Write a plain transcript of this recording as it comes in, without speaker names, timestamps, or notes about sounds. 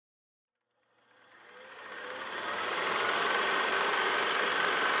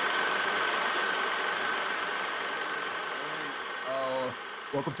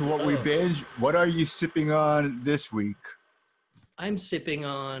Welcome to What We Hello. Binge. What are you sipping on this week? I'm sipping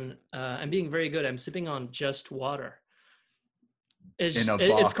on, I'm being very good. I'm sipping on just water. In a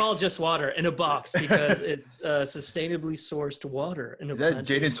It's called box. just water in a box because it's sustainably sourced water in a Is that Jaden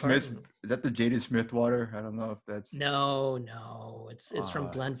plant-based Smith? carton. Is that the Jaden Smith water? I don't know if that's. No, it's from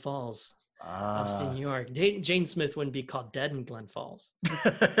Uh, Glen Falls, upstate uh, New York. Jane Smith wouldn't be caught dead in Glen Falls.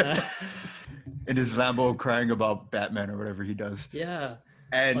 Uh, in his Lambo crying about Batman or whatever he does. yeah,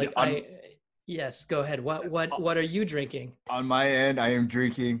 And like yes, go ahead. What are you drinking? on my end, I am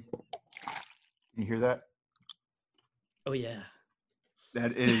drinking. You hear that? Oh yeah,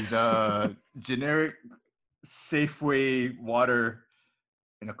 That is generic Safeway water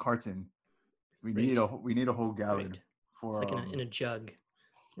in a carton. We need a whole gallon great. It's for. like in a jug,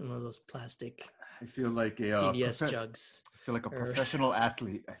 in one of those plastic I feel like a CVS jugs. I feel like a Or professional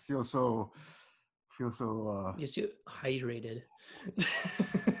athlete. I feel so you see hydrated.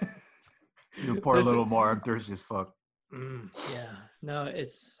 you pour a Listen, little more. I'm thirsty as fuck. yeah, no,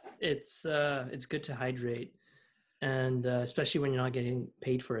 it's good to hydrate, and especially when you're not getting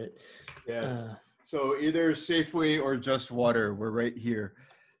paid for it. Yes. So either Safeway or Just Water. We're right here.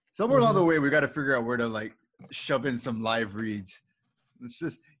 Somewhere along Mhm. the way, we got to figure out where to like shove in some live reads. Let's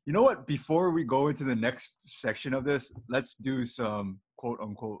just, you know what? Before we go into the next section of this, let's do some quote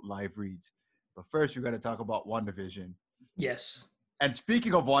unquote live reads. But first, we got to talk about WandaVision. Yes. And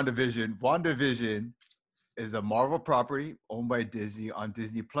speaking of WandaVision, WandaVision is a Marvel property owned by Disney on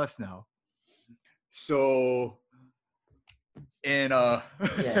Disney Plus now. So in a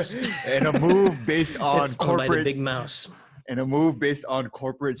Yes. in a move based on It's owned by the corporate big mouse. in a move based on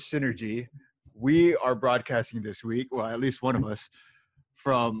corporate synergy, we are broadcasting this week, well, at least one of us,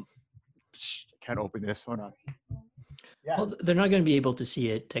 from can't open this. Hold on. Yeah. Well, they're not going to be able to see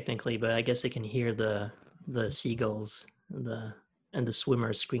it technically, but I guess they can hear the seagulls and the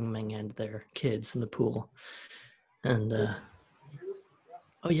swimmers screaming at their kids in the pool. And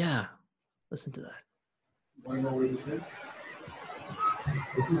oh yeah, listen to that. Want to know where this is?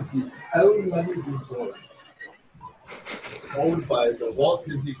 This is the Aulani Resort, owned by the Walt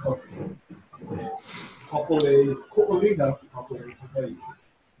Disney Company. Ko'olina, Hawaii.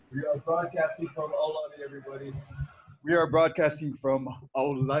 We are broadcasting from Aulani, everybody. We are broadcasting from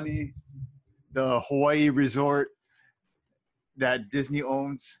Aulani, the Hawaii resort that Disney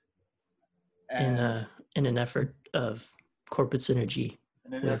owns. In an effort of corporate synergy.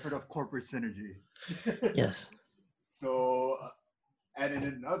 In an effort of corporate synergy. Yes. So, and in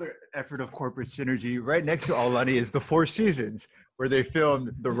another effort of corporate synergy, right next to Aulani is the Four Seasons, where they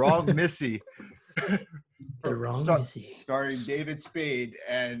filmed The Wrong Missy. The Wrong Missy. Starring David Spade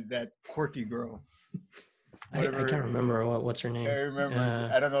and that quirky girl. I can't remember what's her name. I remember.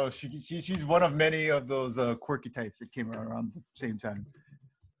 I don't know. She's one of many of those quirky types that came around the same time.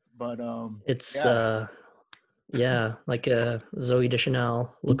 But it's like a Zoe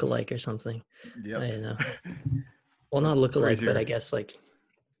Deschanel lookalike or something. Yeah. I know. Well, not lookalike, Crazier. but I guess like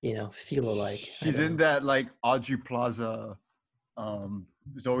feel alike. She's in that like Audrey Plaza,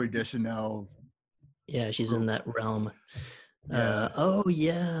 Zoe Deschanel. Yeah, she's in that realm. Yeah. Oh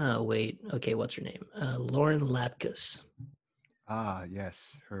yeah. Wait. Okay, what's her name? Lauren Lapkus. Ah,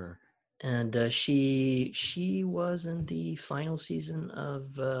 yes, her. And she was in the final season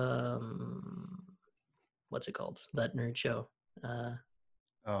of what's it called? That nerd show.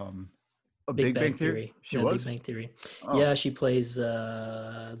 Big Bang Theory. She was? Big Bang Theory. Oh. Yeah, she plays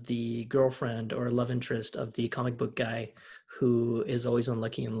the girlfriend or love interest of the comic book guy who is always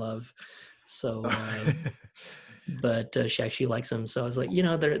unlucky in love. So, but she actually likes him. So I was like,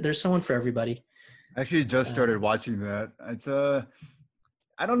 there's someone for everybody. I actually just started watching that. It's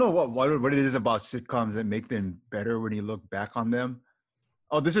I don't know what it is about sitcoms that make them better when you look back on them.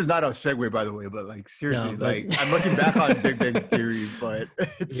 Oh, this is not a segue, by the way, but like seriously, like I'm looking back on Big Bang Theory, but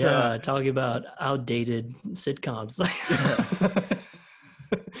it's talking about outdated sitcoms.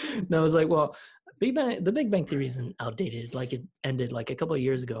 No, I was like, well, the Big Bang Theory isn't outdated. Like it ended like a couple of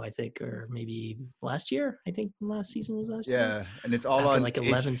years ago, I think, or maybe last year. I think last season was last year. Yeah, and it's all after on like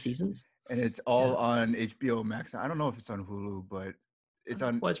 11 seasons. And it's all on HBO Max. I don't know if it's on Hulu, but it's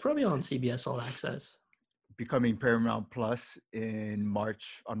on. Well, it's probably on CBS All Access. Becoming Paramount Plus on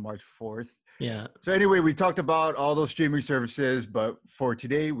March 4th. Yeah. So anyway, we talked about all those streaming services, but for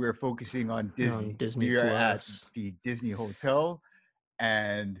today we're focusing on Disney. Disney we are Plus. at the Disney Hotel,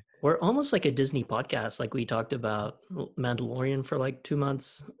 and we're almost like a Disney podcast. Like we talked about Mandalorian for like 2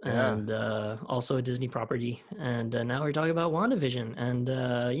 months, and also a Disney property, and now we're talking about WandaVision. And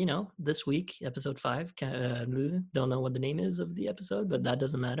this week, episode 5. Don't know what the name is of the episode, but that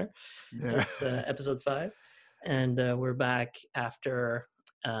doesn't matter. Yeah. It's episode 5. And we're back after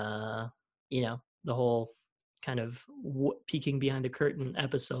you know, the whole kind of peeking behind the curtain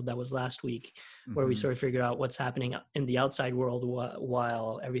episode that was last week, where we sort of figured out what's happening in the outside world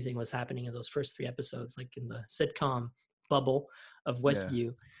while everything was happening in those first 3 episodes, like in the sitcom bubble of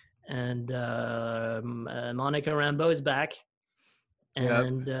Westview. And Monica Rambeau is back,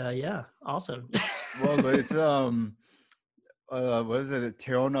 and yeah, awesome. Well, it's what is it?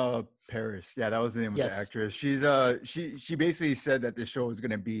 Teyonah Parris. Yeah, that was the name of the actress. She's she basically said that the show is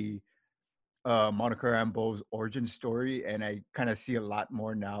gonna be Monica Rambeau's origin story, and I kind of see a lot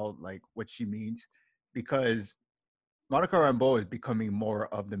more now, like what she means, because Monica Rambeau is becoming more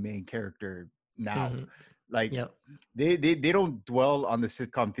of the main character now. Like they don't dwell on the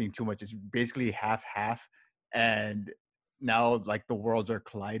sitcom thing too much. It's basically half, and now like the worlds are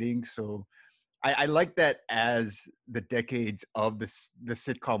colliding. So I like that as the decades of the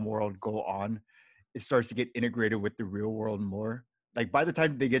sitcom world go on, it starts to get integrated with the real world more. Like by the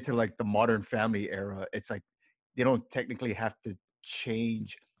time they get to like the Modern Family era, it's like they don't technically have to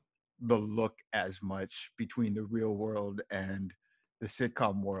change the look as much between the real world and the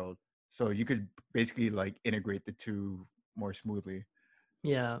sitcom world. So you could basically like integrate the two more smoothly.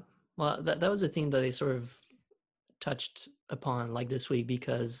 Yeah. Well, that was a theme that they sort of touched upon like this week,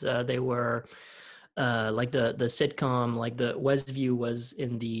 because they were like the sitcom, like the Westview was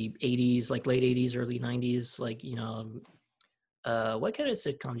in the 80s, like late 80s, early 90s, like, you know, what kind of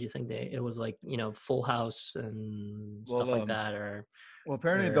sitcom do you think it was, like, you know, Full House and stuff like that? Or well,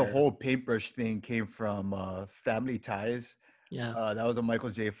 apparently the whole paintbrush thing came from Family Ties. Yeah. That was a Michael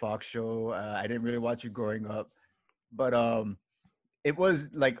J. Fox show. I didn't really watch it growing up, but it was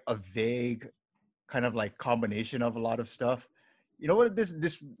like a vague kind of like combination of a lot of stuff. You know what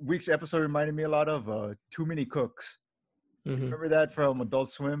this week's episode reminded me a lot of? Too Many Cooks. Remember that from Adult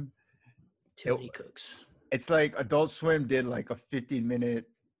Swim? Too Many Cooks. It's like Adult Swim did like a 15-minute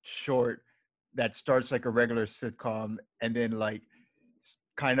short that starts like a regular sitcom, and then like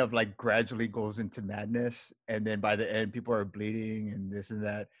kind of like gradually goes into madness, and then by the end people are bleeding and this and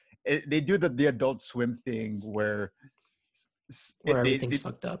that. They do the Adult Swim thing where everything's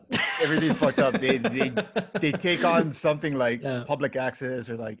fucked up. Everything's fucked up. They take on something like public access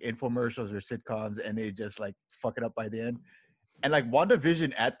or like infomercials or sitcoms, and they just like fuck it up by the end. And like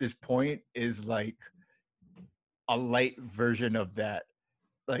WandaVision at this point is like a light version of that.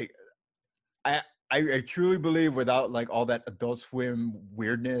 Like I truly believe without like all that Adult Swim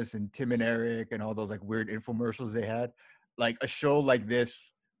weirdness and Tim and Eric and all those like weird infomercials they had, like a show like this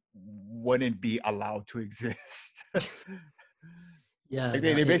wouldn't be allowed to exist. Yeah, like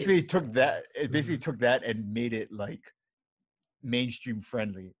they basically took that. It basically took that and made it like mainstream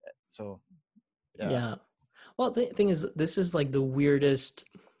friendly. So yeah. Well, the thing is, this is like the weirdest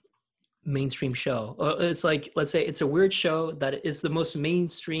mainstream show. It's like, let's say it's a weird show that is the most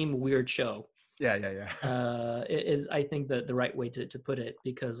mainstream weird show. Yeah. It is, I think, the right way to put it,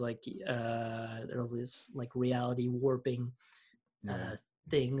 because like there's this like reality warping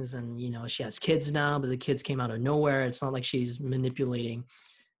things, and you know, she has kids now, but the kids came out of nowhere. It's not like she's manipulating.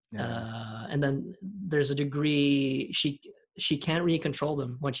 And then there's a degree she can't really control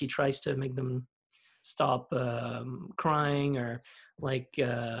them when she tries to make them stop crying, or like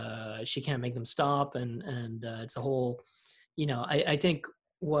she can't make them stop, and it's a whole, you know, I think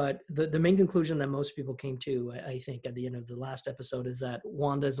what the main conclusion that most people came to, I think, at the end of the last episode is that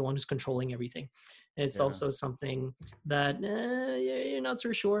Wanda is the one who's controlling everything. And it's also something that you're not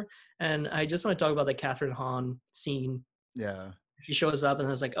so sure. And I just want to talk about the Catherine Hahn scene. Yeah. She shows up and I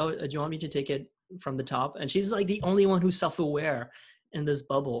was like, oh, do you want me to take it from the top? And she's like the only one who's self-aware in this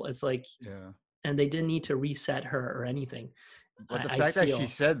bubble. It's like, and they didn't need to reset her or anything. But the fact that she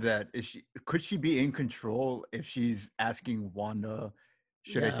said that, could she be in control if she's asking Wanda,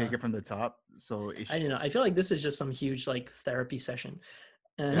 should I take it from the top? So I don't know. I feel like this is just some huge like therapy session,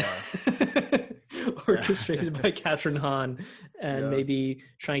 and orchestrated by Catherine Hahn, and maybe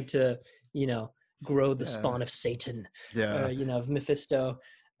trying to, you know, grow the spawn of Satan, you know, of Mephisto,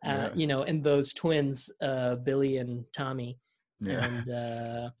 you know, and those twins, Billy and Tommy,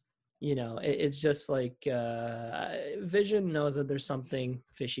 and you know, it's just like Vision knows that there's something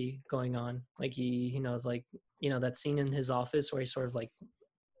fishy going on. Like he knows, like, you know, that scene in his office where he sort of like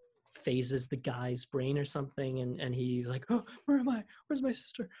phases the guy's brain or something, and he's like, oh, where am I? Where's my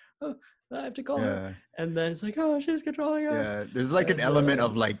sister? Oh, I have to call her. And then it's like, oh, she's controlling her. Yeah, there's like an element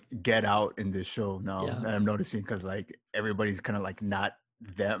of like Get Out in this show now that I'm noticing, because like everybody's kind of like not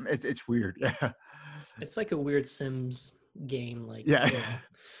them. It's weird. It's like a weird Sims game, like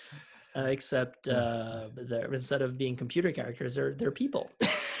except instead of being computer characters, they're people.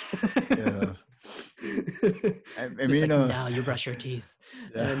 Yeah. I It's mean, like, now you brush your teeth.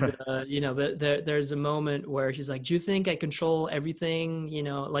 And, yeah. but there's a moment where she's like, do you think I control everything?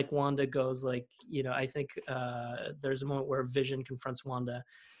 Like Wanda goes like, I think there's a moment where Vision confronts Wanda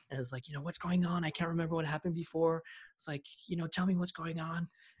and is like, what's going on? I can't remember what happened before. It's like, tell me what's going on.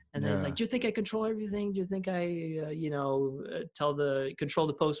 And then he's like, Yeah. do you think I control everything? Do you think I, control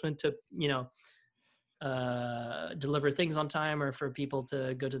the postman to, deliver things on time, or for people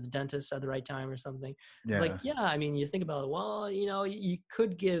to go to the dentist at the right time or something? It's like, Yeah. yeah, I mean, you think about it, well, you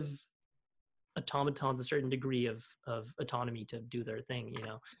could give automatons a certain degree of autonomy to do their thing,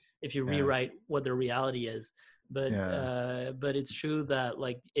 if you Yeah. rewrite what their reality is. But Yeah. but it's true that,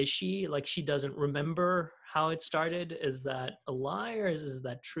 like, is she, like, she doesn't remember how it started? Is that a lie, or is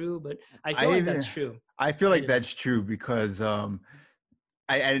that true? But I feel like that's I true. I feel I like don't know. that's true because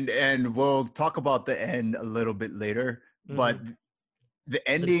and we'll talk about the end a little bit later, Hmm. but the the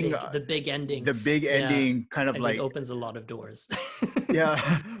ending, big the big ending. the big Yeah, ending kind of I think like, opens a lot of doors. yeah.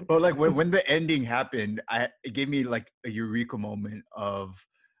 Well, like when the ending happened, it gave me like a eureka moment of,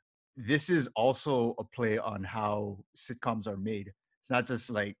 this is also a play on how sitcoms are made. It's not just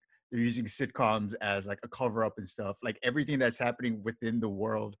like they're using sitcoms as like a cover up and stuff. Like everything that's happening within the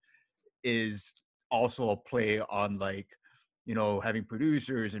world is also a play on, like, having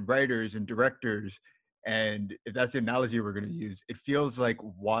producers and writers and directors. And if that's the analogy we're going to use, it feels like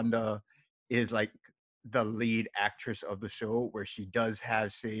Wanda is like the lead actress of the show, where she does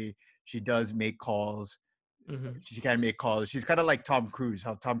have say, she does make calls, Hmm. she can make calls. She's kind of like Tom Cruise,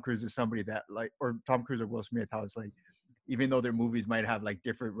 how Tom Cruise is somebody that, like, or Tom Cruise or Will Smith, how it's like, even though their movies might have like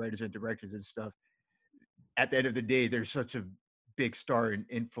different writers and directors and stuff, at the end of the day, there's such a big star and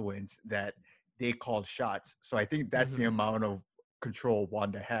influence that they call shots. So I think that's the Hmm. amount of control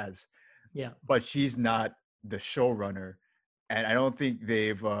Wanda has, Yeah. but she's not the showrunner. And I don't think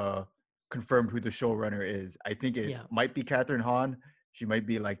they've confirmed who the showrunner is. I think it Yeah. might be Catherine Hahn. She might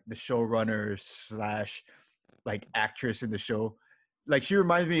be like the showrunner slash like actress in the show. Like she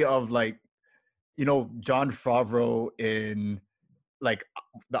reminds me of like, John Favreau in like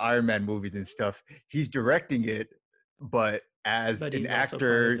the Iron Man movies and stuff. He's directing it, but as But an he's also part of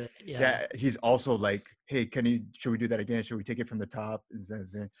actor, it. Yeah. yeah, he's also like, hey, should we do that again? Should we take it from the top?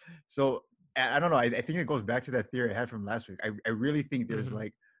 So I don't know. I think it goes back to that theory I had from last week. I really think there's Hmm.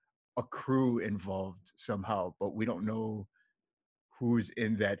 like a crew involved somehow, but we don't know who's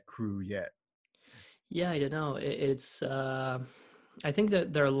in that crew yet. Yeah, I don't know. It's I think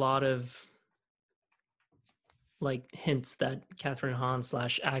that there are a lot of like hints that Catherine Hahn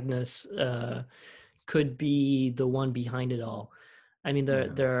slash Agnes could be the one behind it all. I mean, Yeah.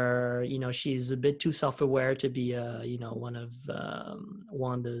 there, she's a bit too self-aware to be, one of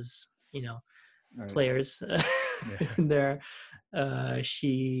Wanda's, Right. players Yeah. in there.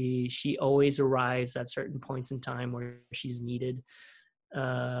 She always arrives at certain points in time where she's needed,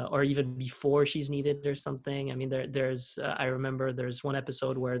 or even before she's needed or something. I mean, there's I remember there's one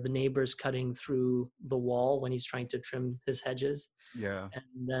episode where the neighbor's cutting through the wall when he's trying to trim his hedges, Yeah.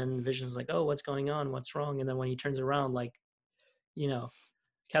 and then Vision's like, "Oh, what's going on? What's wrong?" And then when he turns around, like, you know,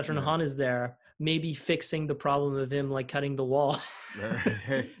 Catherine Yeah. Hahn is there, maybe fixing the problem of him like cutting the wall.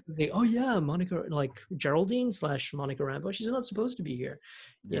 Right. They, oh yeah, Monica, like Geraldine slash Monica Rambeau, she's not supposed to be here.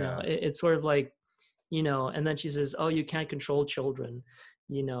 Yeah. It's sort of like, and then she says, oh, you can't control children,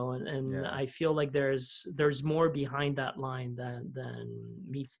 and Yeah. I feel like there's more behind that line than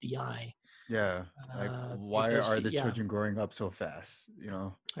meets the eye. Yeah. Like, why Because are the yeah, children growing up so fast?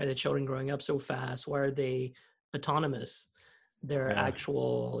 are the children growing up so fast? Why are they autonomous? They're Yeah.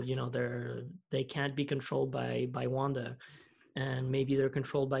 actual, they can't be controlled by Wanda, and maybe they're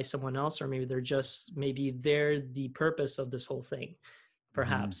controlled by someone else, or maybe they're the purpose of this whole thing, Hmm.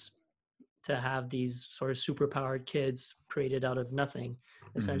 perhaps, to have these sort of superpowered kids created out of nothing,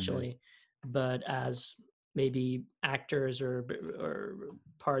 Hmm. essentially, but as maybe actors or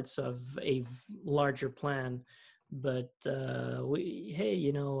parts of a larger plan. But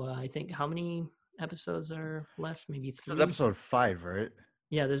hey, I think, how many episodes are left? Maybe This is 3. episode 5, right?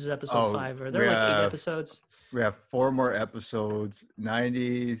 Yeah, this is episode Oh, 5. Are we there like 8 have episodes? we have 4 more episodes: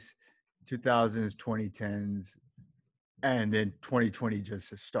 90s, 2000s, 2010s, and then 2020 just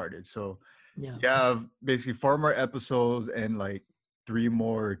has started. So Yeah. you have basically 4 more episodes and like 3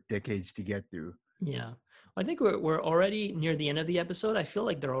 more decades to get through. Yeah. I think we're already near the end of the episode. I feel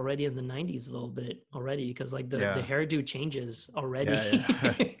like they're already in the 90s a little bit already, because like the Yeah. hairdo changes already.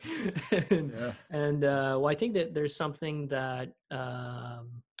 Yeah. Yeah. and Yeah. well, I think that there's something that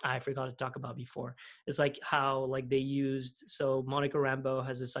I forgot to talk about before. It's like how, like, they used, so Monica Rambeau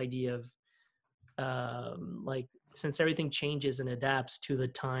has this idea of like since everything changes and adapts to the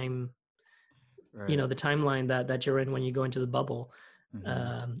time, Right. the timeline that you're in when you go into the bubble,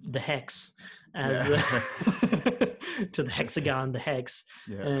 the hex, as to the hexagon, the hex,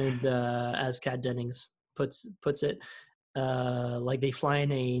 and as Kat Dennings puts it, like they fly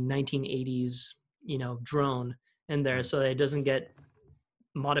in a 1980s drone in there, so it doesn't get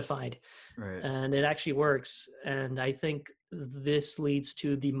modified, and it actually works. And I think this leads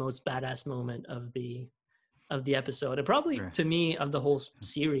to the most badass moment of the episode, and probably to me of the whole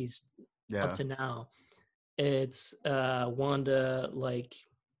series up to now. It's Wanda, like,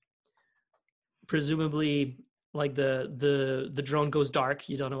 presumably, like the drone goes dark,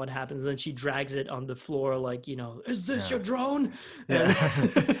 you don't know what happens, and then she drags it on the floor, like, is this your drone?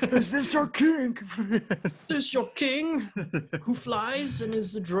 Is this your king? This your king who flies and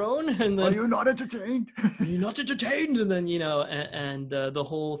is a drone? And then, are you not entertained? Are you not entertained? And then and the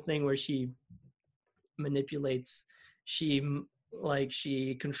whole thing where she manipulates, she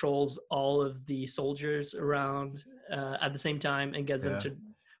controls all of the soldiers around at the same time and gets them to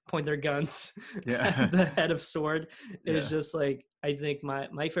point their guns at the head of Sword. Is just like, I think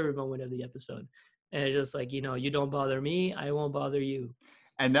my favorite moment of the episode. And it's just like, you don't bother me, I won't bother you.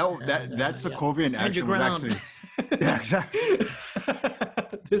 And that Sokovian action was actually exactly.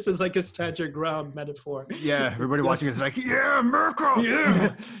 This is like a stand your ground metaphor. Yeah, everybody watching is like, America.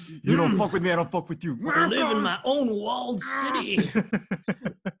 Yeah. You don't fuck with me, I don't fuck with you. I live in my own walled city.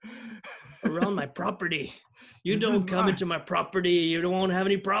 Around my property. You don't come into my property, you won't have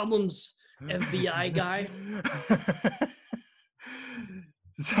any problems, FBI guy.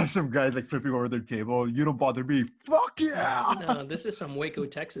 Just have some guys like flipping over their table. You don't bother me. Fuck yeah! No, this is some Waco,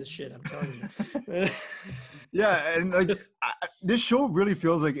 Texas shit, I'm telling you. Yeah, and like this show really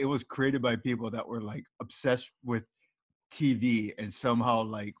feels like it was created by people that were like obsessed with TV and somehow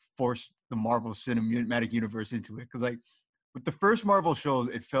like forced the Marvel Cinematic Universe into it. Because like with the first Marvel shows,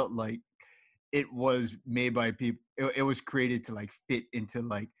 it felt like it was made by people. It was created to like fit into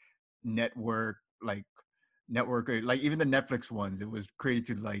like network, like even the Netflix ones. It was created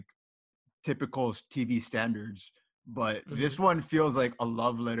to like typical TV standards. But this one feels like a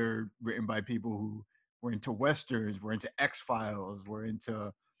love letter written by people who were into Westerns, were into X-Files, were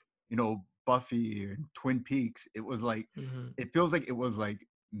into, Buffy and Twin Peaks. It was like, it feels like it was like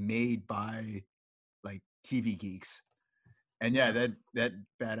made by like TV geeks. And that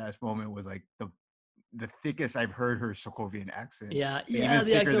badass moment was like the thickest I've heard her Sokovian accent. Yeah,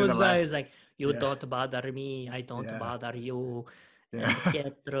 the accent was bad. It's like, you don't bother me, I don't bother you. Yeah.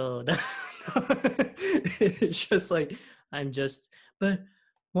 It's just like, but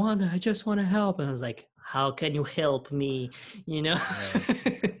Wanda, I just want to help. And I was like, how can you help me? And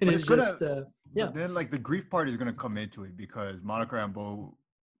it's just, But then like the grief part is going to come into it because Monica Rambeau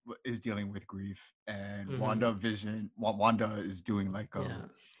is dealing with grief, and Wanda is doing like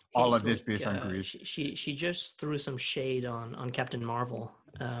all of this based on grief. She just threw some shade on Captain Marvel,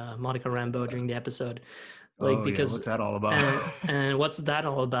 Monica Rambeau, during the episode. Because what's that all about? and what's that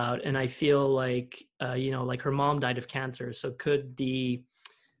all about? And I feel like like her mom died of cancer. So could the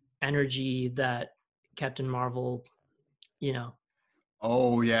energy that Captain Marvel, that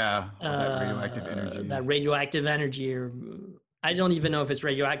radioactive energy. That radioactive energy, or I don't even know if it's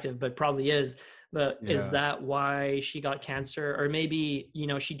radioactive, but probably is. But is that why she got cancer? Or maybe,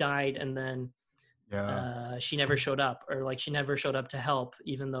 she died and then she never showed up, or like she never showed up to help,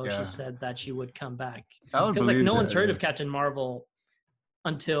 even though she said that she would come back. Because like no one's heard of Captain Marvel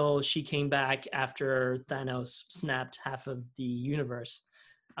until she came back after Thanos snapped half of the universe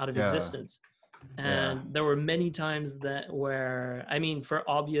out of existence. And there were many times where, I mean, for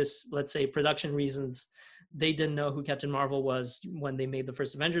obvious, let's say, production reasons, they didn't know who Captain Marvel was when they made the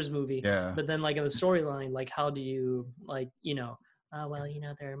first Avengers movie. Yeah. But then like in the storyline, like how do you like, there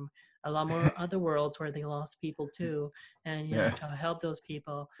are a lot more other worlds where they lost people too, and you have to help those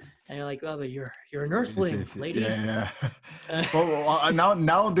people. And you're like, oh, but you're an Earthling, lady. Yeah. Well,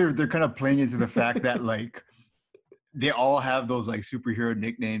 now they're kind of playing into the fact that like they all have those like superhero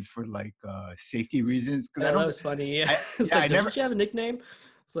nicknames for like safety reasons. That was funny. Yeah. Doesn't she have a nickname?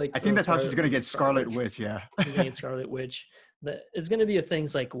 It's like, I think that's how she's gonna get Scarlet Witch. Yeah. She's gonna get Scarlet Witch. It's gonna be a thing.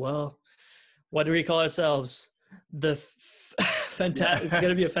 It's like, well, what do we call ourselves? It's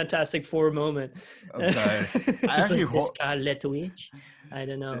gonna be a Fantastic Four moment. Okay. The Scarlet Witch. I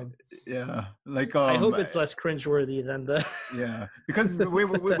don't know. Yeah, like I hope it's less cringeworthy than the. Yeah, because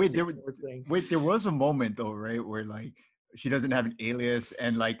wait, there was a moment though, right, where like she doesn't have an alias,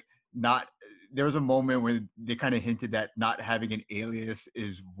 and like there was a moment where they kind of hinted that not having an alias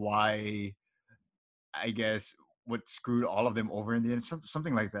is why, I guess, what screwed all of them over in the end,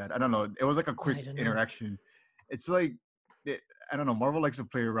 something like that. I don't know. It was like a quick interaction. it's like I don't know. Marvel likes to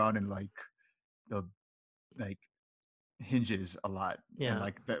play around in like the like hinges a lot and Yeah.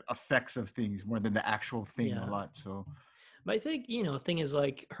 like the effects of things more than the actual thing a Yeah. lot. So But I think, thing is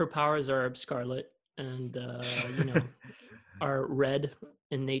like her powers are scarlet and, are red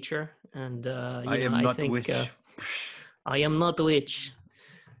in nature. And, I am I not think witch. I am not witch.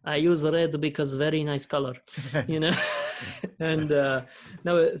 I use red because very nice color, you know? And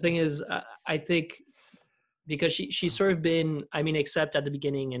no, the thing is, I think because she's sort of been, I mean, except at the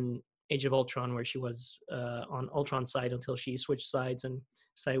beginning in Age of Ultron, where she was on Ultron's side until she switched sides and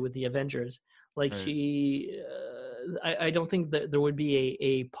sided with the Avengers. Like Right. I don't think that there would be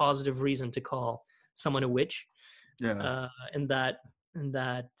a positive reason to call someone a witch Yeah. in that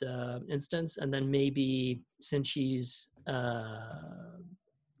instance. And then maybe since she's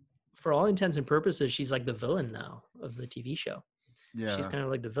for all intents and purposes, she's like the villain now of the TV show. She's Yeah. kind of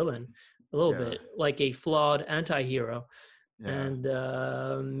like the villain, a little Yeah. bit like a flawed anti-hero. Yeah. And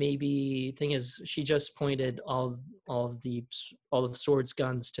maybe thing is, she just pointed all of the Sword's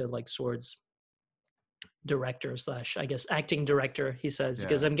guns to like Sword's director / I guess acting director. He says,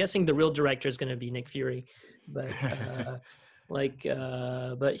 because Yeah. I'm guessing the real director is going to be Nick Fury, but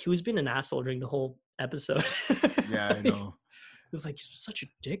but he was being an asshole during the whole episode. Yeah, I know. It's like, you're such a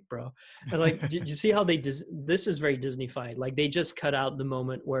dick, bro. And like, did you see how they this is very Disney-fied. Like they just cut out the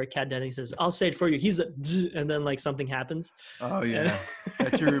moment where Kat Dennings says, "I'll say it for you." He's a, and then like something happens. Oh yeah,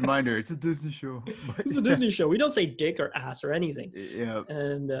 that's your reminder. It's a Disney show. But, it's a Disney show. We don't say dick or ass or anything. Yeah.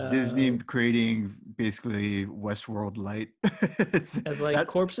 And Disney creating basically Westworld light. as like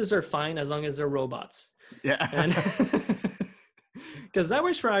corpses are fine as long as they're robots. Yeah. And because that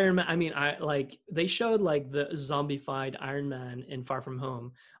works for Iron Man. I mean, they showed like the zombified Iron Man in Far From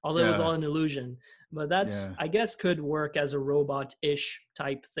Home, although it was all an illusion. But that's I guess could work as a robot-ish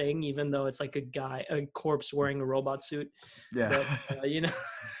type thing, even though it's like a corpse wearing a robot suit. Yeah. But,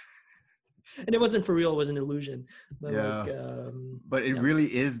 and it wasn't for real; it was an illusion. But but it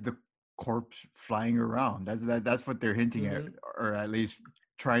really is the corpse flying around. That's what they're hinting at, or at least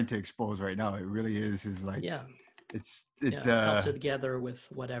trying to expose right now. It really is like it's held together with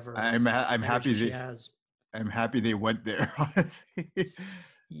whatever. I'm happy I'm happy they went there, honestly.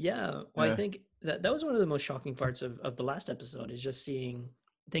 Yeah. Well, I think that was one of the most shocking parts of the last episode, is just seeing.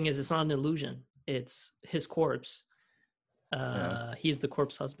 Thing is, it's not an illusion. It's his corpse. He's the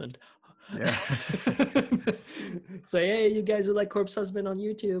corpse husband. Yeah. Say, hey, you guys are like corpse husband on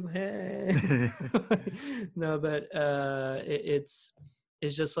YouTube. Hey. No, but it's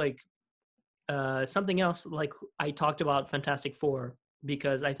just like something else. Like I talked about Fantastic Four,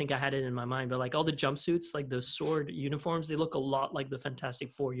 because I think I had it in my mind, but like all the jumpsuits, like the sword uniforms, they look a lot like the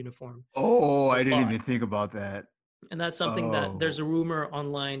Fantastic Four uniform. Oh, I didn't even think about that. And that's something that there's a rumor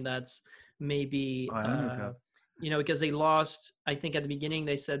online that's maybe, because they lost, I think at the beginning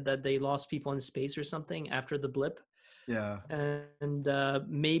they said that they lost people in space or something after the blip. Yeah. And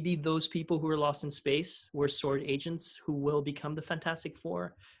maybe those people who were lost in space were sword agents who will become the Fantastic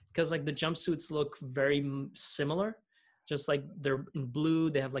Four, because like the jumpsuits look very similar. Just like they're in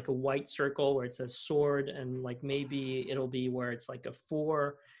blue, they have like a white circle where it says sword, and like maybe it'll be where it's like a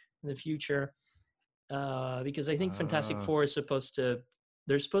 4 in the future. Because I think Fantastic Four is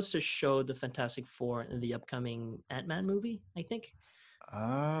they're supposed to show the Fantastic Four in the upcoming Ant-Man movie, I think.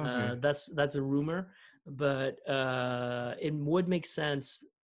 Okay. That's a rumor, but it would make sense,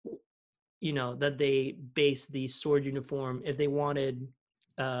 that they base the sword uniform if they wanted,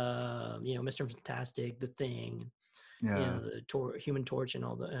 Mr. Fantastic, the Thing, the Human Torch, and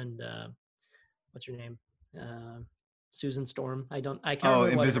all what's her name, Susan Storm. I can't remember.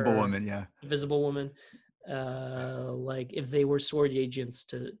 Invisible Woman. Yeah, Invisible Woman. Like if they were sword agents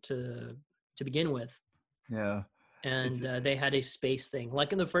to begin with. Yeah. And they had a space thing,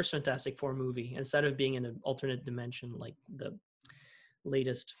 like in the first Fantastic Four movie, instead of being in an alternate dimension, like the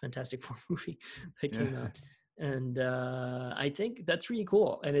latest Fantastic Four movie that came out. And I think that's really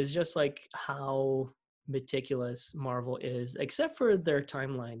cool. And it's just like how meticulous Marvel is, except for their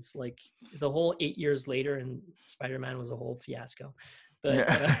timelines. Like the whole 8 years later, and Spider-Man was a whole fiasco. But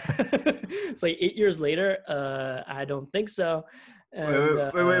it's like 8 years later. I don't think so.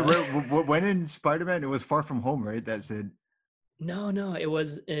 And, wait. When in Spider-Man, it was Far From Home, right? That's it. No, it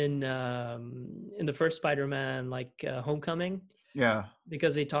was in the first Spider-Man, like Homecoming. Yeah.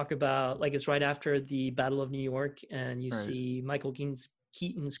 Because they talk about, like, it's right after the Battle of New York, and you see Michael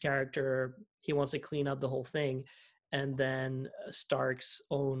Keaton's character. He wants to clean up the whole thing, and then Stark's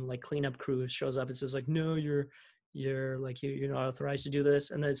own like cleanup crew shows up and says like, no, you're not authorized to do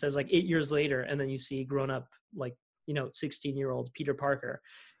this. And then it says like 8 years later, and then you see grown up, like, 16-year-old Peter Parker,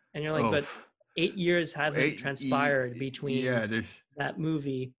 and you're like, but 8 years haven't transpired between Yeah, that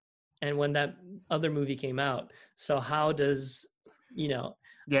movie and when that other movie came out. So how does, you know,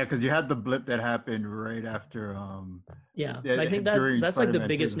 yeah, because you had the blip that happened right after yeah, I yeah, think during that's like the Spider-Man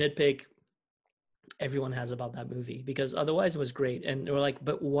biggest 2. nitpick everyone has about that movie, because otherwise it was great. And we're like,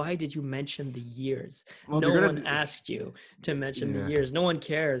 but why did you mention the years? Well, they're No one gonna asked you to mention the yeah. years. No one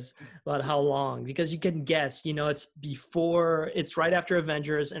cares about how long, because you can guess, you know, it's before, it's right after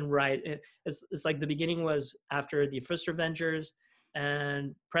Avengers, and it's like the beginning was after the first Avengers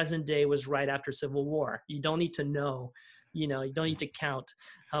and present day was right after Civil War. You don't need to know, you know, you don't need to count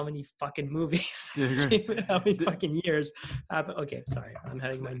how many fucking movies, how many fucking years happen. Okay, sorry, I'm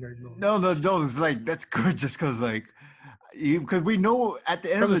having my nerd moment. No, it's like that's good just because like because we know at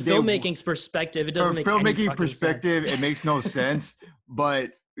the end From of a the day filmmaking's perspective, it doesn't from make any filmmaking fucking perspective sense. it makes no sense,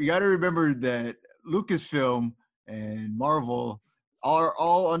 but you got to remember that Lucasfilm and Marvel are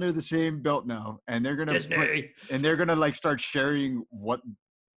all under the same belt now, and they're gonna Disney. like start sharing what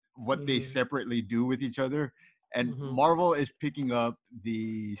they Mhm. separately do with each other. And Mhm. Marvel is picking up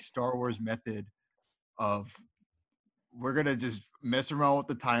the Star Wars method of we're gonna just mess around with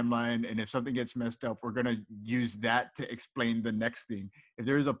the timeline, and if something gets messed up, we're gonna use that to explain the next thing. If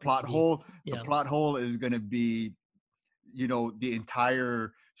there is a plot hole, the Yeah. plot hole is gonna be, you know, the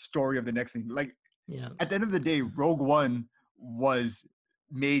entire story of the next thing. Like Yeah. at the end of the day, Rogue One was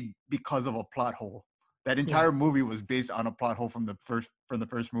made because of a plot hole. That entire movie was based on a plot hole from the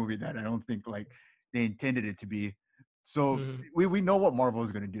first movie that I don't think like they intended it to be. So Mhm. we know what Marvel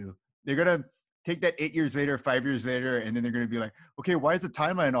is gonna do. They're gonna take that 8 years later, 5 years later, and then they're gonna be like, okay, why is the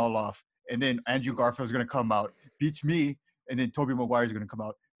timeline all off? And then Andrew Garfield's gonna come out, beats me, and then Tobey Maguire's gonna come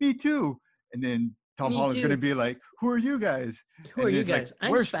out, me too. And then Tom Me Holland's gonna too. be like, who are you guys? Who are And then you it's like, guys?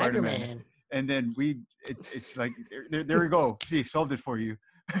 I'm where's Spider-Man? Spider-Man. And then it's like there we go. See, solved it for you.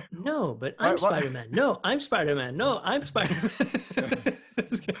 No, but Why, I'm why? Spider-Man. No, I'm Spider-Man. No, I'm Spider-Man.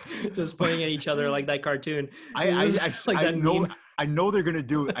 Just pointing at each other like that cartoon. Like I that know meme. they're gonna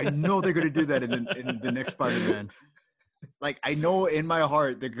do it. I know they're gonna do that in the next Spider-Man. Like I know in my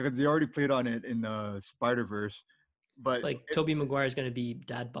heart because they already played on it in the Spider-Verse. It's But like Tobey Maguire is going to be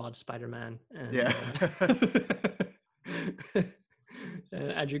dad bod Spider-Man, and yeah.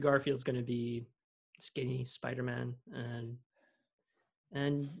 and Andrew Garfield's going to be skinny Spider-Man,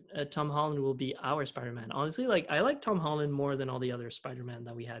 and Tom Holland will be our Spider-Man. Honestly, like I like Tom Holland more than all the other Spider-Man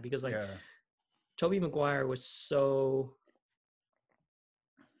that we had, because like Yeah. Tobey Maguire was so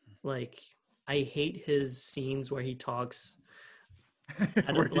like, I hate his scenes where he talks.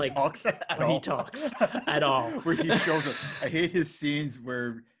 Where he talks at all. He talks at all. Where he shows up. I hate his scenes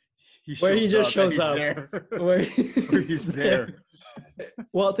where he just shows up. There. Where he's there.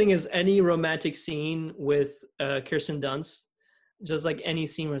 Well, the thing is, any romantic scene with Kirsten Dunst, just like any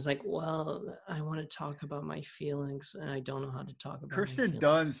scene where it's like, well, I want to talk about my feelings and I don't know how to talk about Kirsten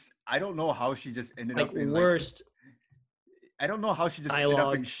Dunst, I don't know how she just ended like up in worst. I don't know how she just ended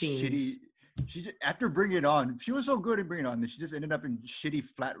up in shitty. She just, after Bring It On, she was so good at Bring It On that she just ended up in shitty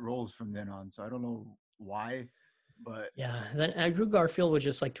flat roles from then on. So I don't know why, but yeah. Then Andrew Garfield was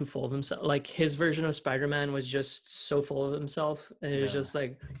just like too full of himself. Like his version of Spider-Man was just so full of himself, and it was just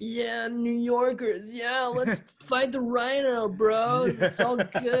like, yeah, New Yorkers, yeah, let's fight the rhino, bros. It's all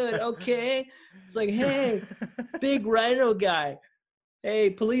good, okay? It's like, hey, big rhino guy.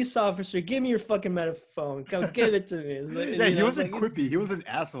 Hey, police officer, give me your fucking megaphone. Go give it to me. Like, he wasn't like, quippy. He was an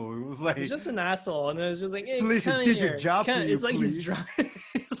asshole. It was like he's just an asshole, and it was just like, hey, police, did your job for you, it's like please. he's drunk.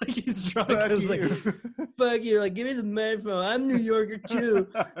 It's like he's drunk. It's like, fuck you. Like, give me the megaphone. I'm New Yorker too.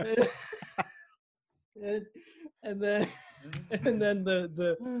 and then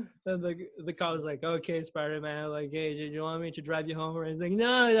the cop was like, okay, Spider-Man, like, hey, do you want me to drive you home? And he's like,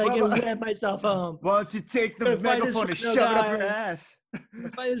 no, I can whip myself home. Why don't you take the megaphone and shove it up your ass? I'm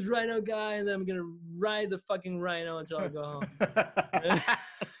gonna find this rhino guy, and then I'm gonna ride the fucking rhino until I go home.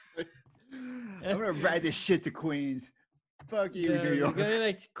 I'm gonna ride this shit to Queens. Fuck you, New York. Going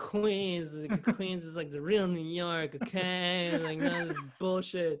back to Queens. Queens is like the real New York, okay? Like none of this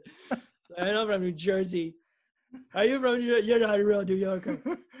bullshit. I'm from New Jersey. Are you from New York? You're not a real New Yorker.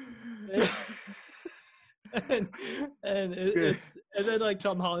 and then like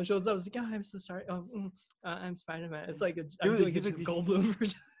Tom Holland shows up. I was like, oh, I'm so sorry. Oh, I'm Spider-Man. It's like I'm doing a Goldblum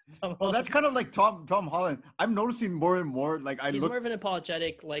version. Well, that's kind of like Tom Holland. I'm noticing more and more. Like he's more of an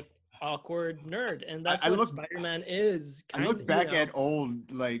apologetic, like awkward nerd, and that's what Spider-Man is. I look back at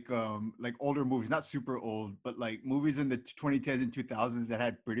old like older movies, not super old, but like movies in the 2010s and 2000s that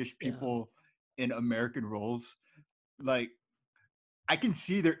had British people in American roles. Like I can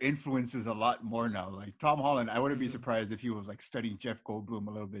see their influences a lot more now. Like Tom Holland, I wouldn't be Mhm. surprised if he was like studying Jeff Goldblum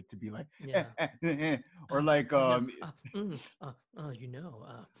a little bit to be like, Yeah. or like, You know,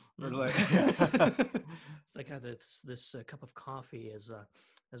 or like, it's like how this cup of coffee is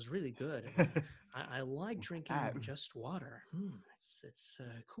really good, and I like drinking just water. It's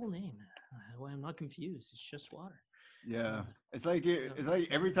a cool name. Well, I'm not confused. It's just water. yeah. It's like it's like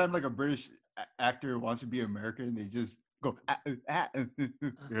yeah. every time like a British actor wants to be American, they just go, yeah,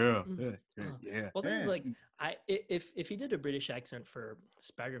 yeah. Well, thing is, like, if he did a British accent for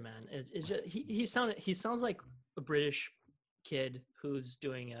Spider-Man, it's just he sounds like a British kid who's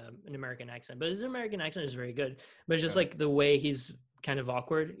doing an American accent, but his American accent is very good. But it's just like the way he's kind of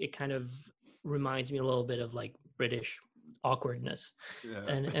awkward. It kind of reminds me a little bit of like British awkwardness,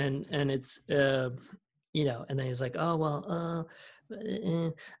 and it's you know, and then he's like, oh well,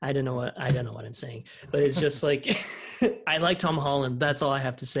 I don't know what I'm saying, but it's just like I like Tom Holland. That's all I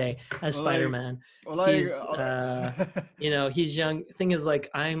have to say as Spider-Man. He's you know, he's young. Thing is, like,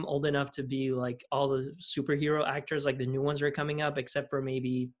 I'm old enough to be like all the superhero actors, like the new ones are coming up, except for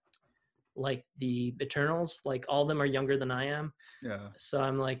maybe like the Eternals. Like all of them are younger than I am. Yeah. So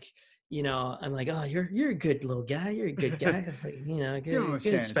I'm like, you know, I'm like, oh, you're a good little guy. You're a good guy. It's like, you know,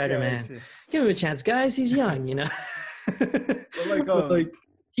 good Spider-Man. Guys. Give him a chance, guys. He's young, you know. Like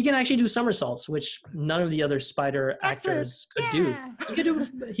he can actually do somersaults, which none of the other Spider actors could do.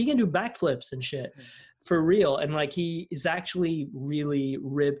 He can do backflips and shit for real. And like he is actually really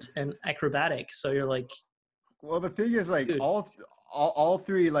ripped and acrobatic. So you're like, well, the thing is, like, all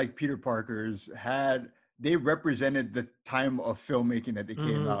three like Peter Parkers they represented the time of filmmaking that they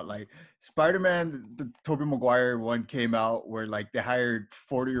came out. Like Spider-Man, the Tobey Maguire one came out where like they hired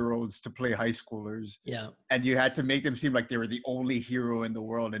 40-year-olds to play high schoolers. Yeah. And you had to make them seem like they were the only hero in the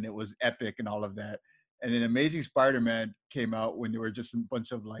world, and it was epic and all of that. And then Amazing Spider-Man came out when they were just a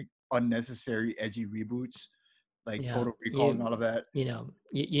bunch of like unnecessary edgy reboots, like Total Recall and all of that. You know,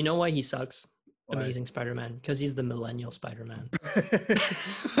 you know why he sucks? Amazing Spider-Man, because he's the millennial Spider-Man.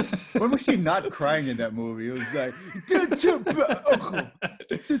 When was he not crying in that movie? It was like,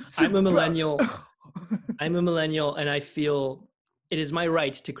 I'm a millennial. I'm a millennial, and I feel it is my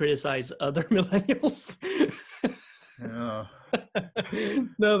right to criticize other millennials. Yeah.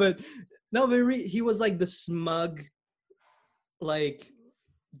 He was like the smug, like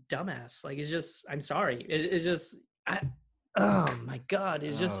dumbass. Like it's just, I'm sorry. It's just, oh my God,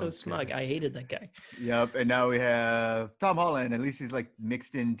 he's just so smug. I hated that guy. Yep. And now we have Tom Holland. At least he's like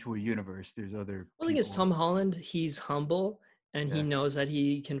mixed into a universe. There's other I think it's Tom Holland. He's humble and he knows that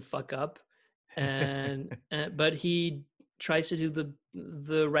he can fuck up, and but he tries to do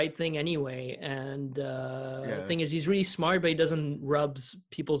the right thing anyway. And the thing is, he's really smart, but he doesn't rub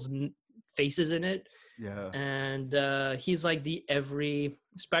people's faces in it. Yeah. And he's like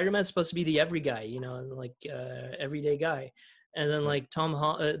Spider-Man's supposed to be the every guy, you know, like everyday guy. And then like Tom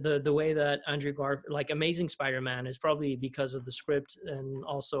Holland, the way that Andrew Garfield, like Amazing Spider-Man, is probably because of the script and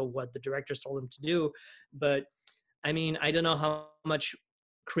also what the directors told him to do. But I mean, I don't know how much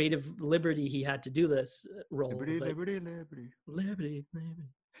creative liberty he had to do this role. Liberty. Liberty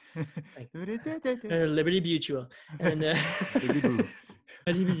Mutual. And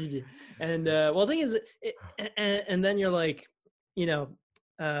and well, the thing is, and then you're like, you know,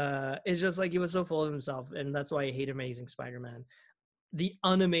 it's just like he was so full of himself, and that's why I hate Amazing Spider-Man, the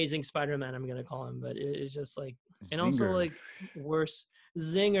unamazing Spider-Man, I'm gonna call him. But it's just like, and also like worst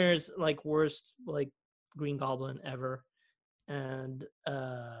zingers, like worst like Green Goblin ever. And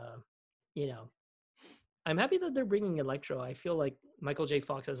you know, I'm happy that they're bringing Electro. I feel like Michael J.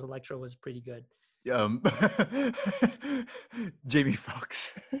 Fox as Electro was pretty good. Jamie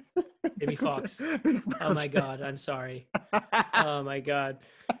Foxx. Jamie Foxx. Oh my God, I'm sorry. Oh my God.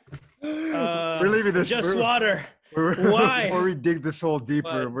 We're leaving this. Just water. Why? Before we dig this hole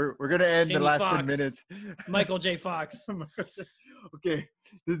deeper, we're gonna end Jamie the last Fox. 10 minutes. Michael J. Fox. Okay,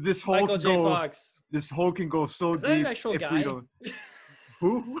 this hole Michael J. Fox. This hole can go so is deep. That an actual guy?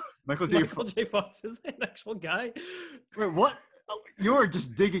 Who? Michael J. Fox is that an actual guy? Wait, what? Oh, you're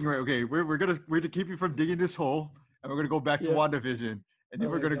just digging, right? Okay, we're gonna keep you from digging this hole, and we're gonna go back to WandaVision, and then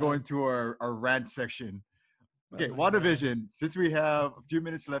we're gonna go into our rant section. Okay, WandaVision. Since we have a few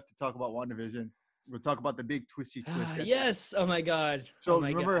minutes left to talk about WandaVision, we'll talk about the big twisty twist. Yes. Oh my God. So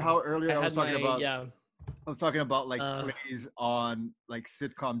remember how earlier I was talking about? Yeah. I was talking about like plays on like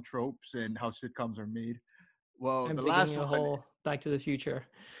sitcom tropes and how sitcoms are made. Well, I'm the last one, whole Back to the Future.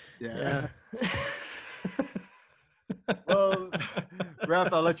 Yeah. Well,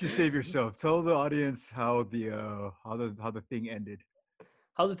 Raph, I'll let you save yourself. Tell the audience how the thing ended.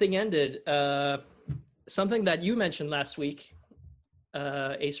 How the thing ended. Something that you mentioned last week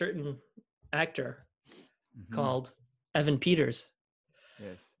a certain actor Mhm. called Evan Peters,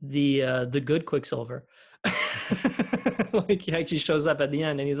 Yes. the good Quicksilver. Like he actually shows up at the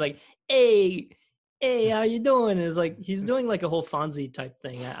end and he's like, hey, how you doing? And it's like he's doing like a whole Fonzie type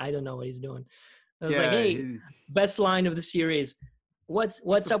thing. I don't know what he's doing. I was like, Yeah. hey, best line of the series,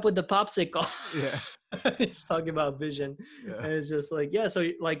 what's up with the popsicle? Yeah. He's talking about Vision. Yeah. And it's just like, yeah, so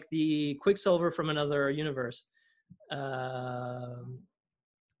like the Quicksilver from another universe,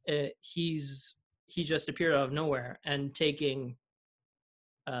 he just appeared out of nowhere and taking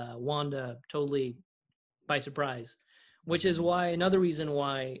Wanda totally by surprise, which is why another reason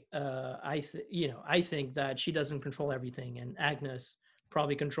why I think that she doesn't control everything and Agnes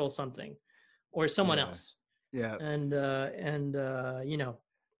probably controls something or someone Yeah. else. Yeah. And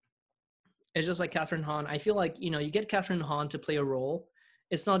it's just like Catherine Hahn. I feel like you get Catherine Hahn to play a role.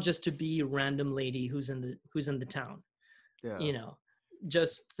 It's not just to be a random lady who's in the town. Yeah.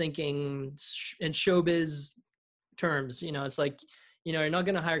 Just thinking in showbiz terms. It's like you're not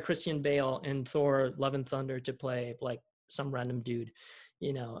going to hire Christian Bale in Thor: Love and Thunder to play like some random dude.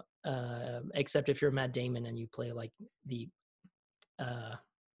 Except if you're Matt Damon and you play like the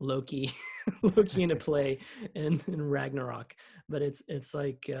Loki in a play in Ragnarok. But it's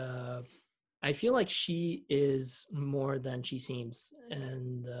like I feel like she is more than she seems,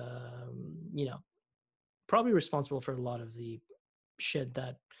 and probably responsible for a lot of the shit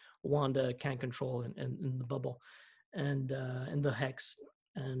that Wanda can't control in the bubble and in the hex.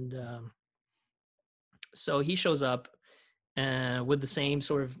 And so he shows up with the same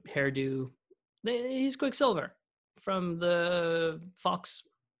sort of hairdo. He's Quicksilver from the Fox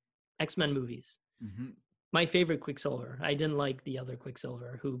X-Men movies. Mm-hmm. My favorite Quicksilver. I didn't like the other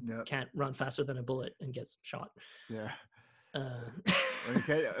Quicksilver who Yep. can't run faster than a bullet and gets shot. Yeah. And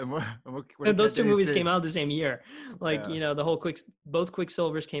those two movies came out the same year. Like, the whole both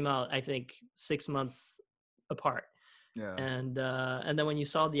Quicksilvers came out, I think, 6 months apart. Yeah. And then when you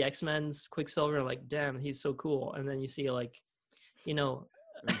saw the X-Men's Quicksilver, like, damn, he's so cool. And then you see like,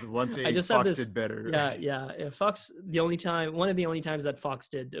 There's one thing I just Fox had this, did better. Yeah. Fox, one of the only times that Fox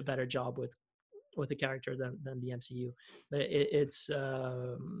did a better job with a character than the MCU. But it's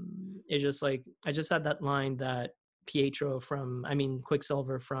just like, I just had that line that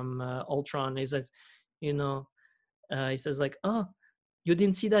Quicksilver from Ultron, he says, he says like, oh, you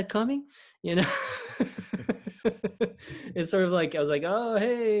didn't see that coming? It's sort of like, I was like, oh,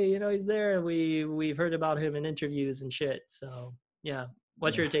 hey, he's there. We've heard about him in interviews and shit. So yeah.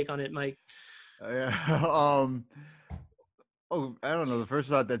 What's your take on it, Mike? Yeah. Oh, I don't know. The first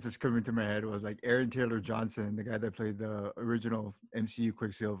thought that just came into my head was like Aaron Taylor Johnson, the guy that played the original MCU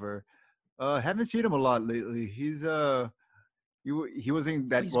Quicksilver. Haven't seen him a lot lately. He's he was in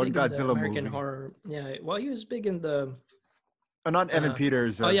that one Godzilla American movie. Horror. Yeah. Well, he was big in the. Not Evan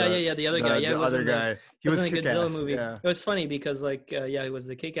Peters. The other guy. Yeah, the other guy. He was in the Godzilla movie. Yeah. It was funny because he was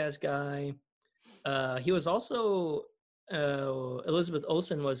the Kick-Ass guy. He was also Elizabeth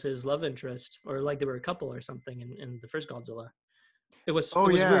Olsen was his love interest, or like they were a couple or something in the first Godzilla. It was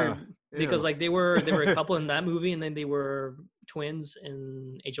weird because like they were a couple in that movie, and then they were twins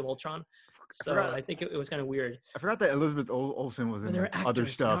in Age of Ultron. So I think it was kind of weird. I forgot that Elizabeth Olsen was in actors, other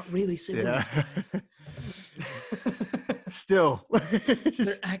stuff. Not really siblings, guys. Still,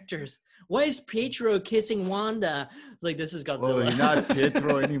 they're actors. Why is Pietro kissing Wanda? It's like, this is Godzilla. Well, he's not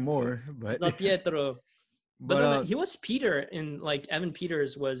Pietro anymore, but it's not Pietro. But he was Peter in like Evan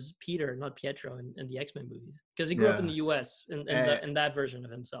Peters was Peter, not Pietro in the X-Men movies, because he grew up in the U.S. in that version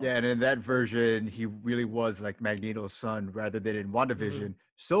of himself. Yeah, and in that version, he really was like Magneto's son rather than in WandaVision. Mm-hmm.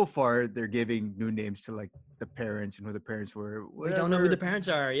 So far, they're giving new names to like the parents and who the parents were. We don't know who the parents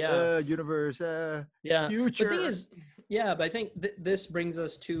are. Yeah. Universe. Yeah. Future. The thing is, but I think this brings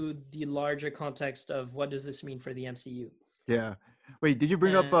us to the larger context of what does this mean for the MCU. Yeah. Wait, did you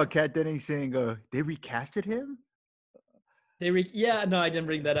bring up Kat Dennings saying they recasted him? No, I didn't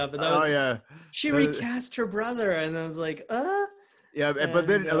bring that up. But that was, she recast her brother, and I was like, Yeah, but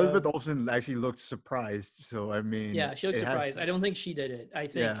then Elizabeth Olsen actually looked surprised. So I mean, yeah, she looked surprised. I don't think she did it. I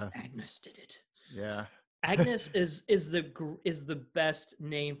think Agnes did it. Yeah. Agnes is the best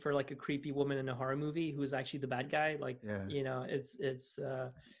name for like a creepy woman in a horror movie who's actually the bad guy. Like, it's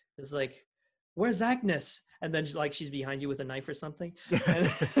like, where's Agnes? And then she's behind you with a knife or something. And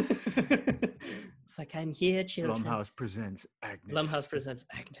it's like, I'm here, children. Blumhouse presents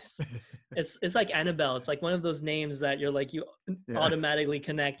Agnes. It's like Annabelle. It's like one of those names that you're like, you automatically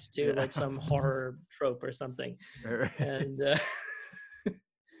connect to like some horror trope or something. And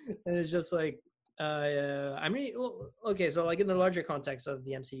and it's just like, okay, so like in the larger context of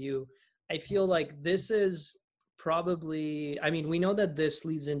the MCU, I feel like this is probably, I mean, we know that this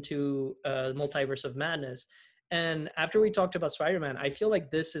leads into Multiverse of Madness. And after we talked about Spider-Man, I feel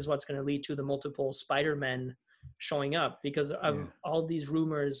like this is what's going to lead to the multiple Spider-Men showing up because of all these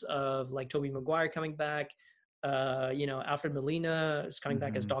rumors of like Tobey Maguire coming back. Alfred Molina is coming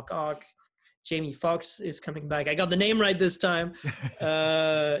back as Doc Ock. Jamie Foxx is coming back. I got the name right this time.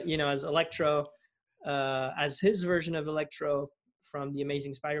 As Electro, as his version of Electro from the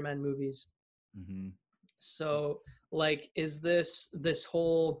Amazing Spider-Man movies. So, like, is this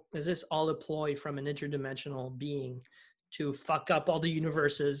all a ploy from an interdimensional being to fuck up all the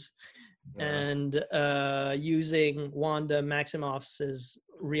universes and using Wanda Maximoff's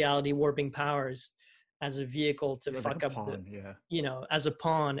reality warping powers as a vehicle to fuck up as a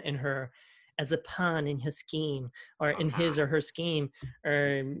pawn in her scheme, or in his or her scheme,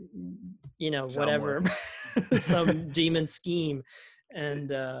 or whatever, some demon scheme.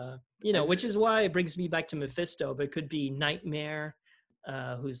 And which is why it brings me back to Mephisto, but it could be Nightmare,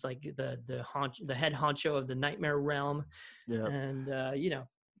 who's like the head honcho of the Nightmare realm. And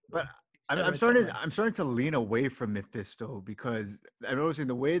but I'm starting to lean away from Mephisto, because I'm noticing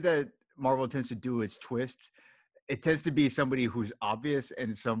the way that Marvel tends to do its twists, it tends to be somebody who's obvious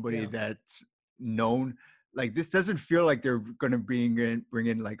and somebody that's known. Like, this doesn't feel like they're going to bring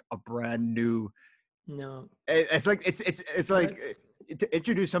in like a brand new. No, it's like it's like to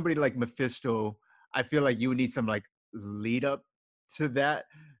introduce somebody like Mephisto. I feel like you would need some like lead up to that,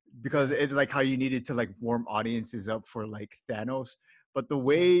 because it's like how you needed to like warm audiences up for like Thanos. But the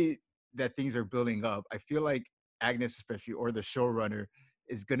way that things are building up, I feel like Agnes, especially, or the showrunner,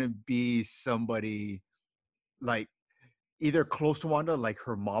 is gonna be somebody like either close to Wanda, like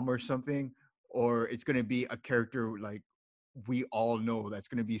her mom or something, or it's gonna be a character like we all know that's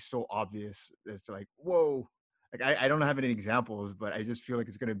gonna be so obvious. It's like, whoa. Like, I don't have any examples, but I just feel like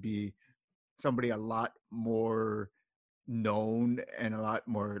it's gonna be somebody a lot more known and a lot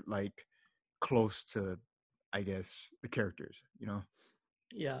more like close to, I guess, the characters,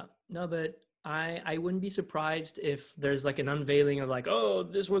 Yeah, no, but I wouldn't be surprised if there's like an unveiling of like, oh,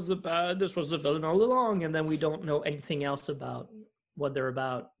 this was the villain all along, and then we don't know anything else about what they're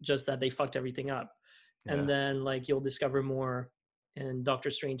about, just that they fucked everything up. And then like you'll discover more in Doctor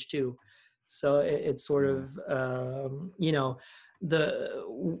Strange 2. So it's sort of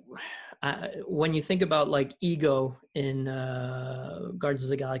when you think about like Ego in Guardians of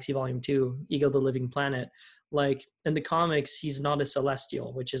the Galaxy Volume 2, Ego the Living Planet, like in the comics, he's not a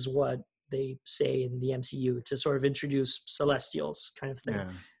Celestial, which is what they say in the MCU, to sort of introduce Celestials kind of thing. Yeah.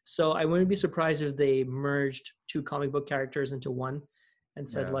 So I wouldn't be surprised if they merged two comic book characters into one and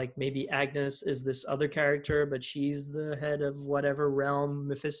said like maybe Agnes is this other character, but she's the head of whatever realm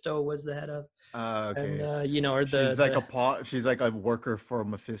Mephisto was the head of. Okay. And or she's like a worker for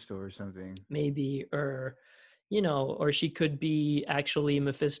Mephisto or something. Maybe, or or she could be actually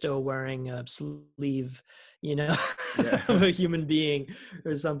Mephisto wearing a sleeve, of a human being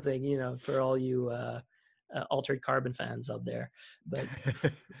or something, for all you Altered Carbon fans out there. But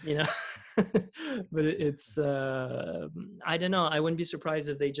but it's I don't know, I wouldn't be surprised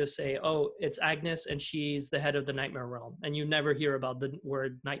if they just say, oh, it's Agnes and she's the head of the Nightmare realm, and you never hear about the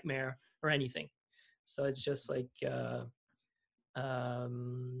word nightmare or anything. So it's just like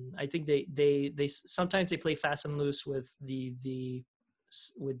I think they sometimes they play fast and loose with the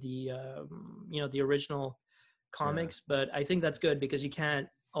original comics, but I think that's good, because you can't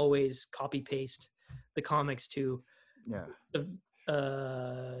always copy paste the comics to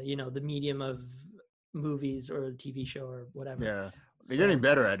the medium of movies or a TV show or whatever. They're getting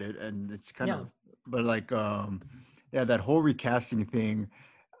better at it, and it's kind of, but like that whole recasting thing,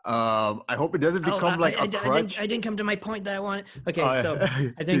 I hope it doesn't become a crutch. I didn't come to my point that I wanted. Okay, so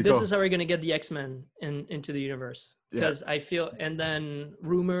I think this is how we're going to get the X-Men into the universe, because I feel, and then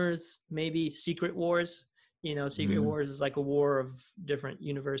rumors, maybe Secret Wars. Secret Wars is like a war of different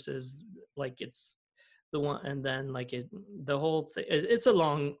universes, like it's the one, and then like the whole thing, it's a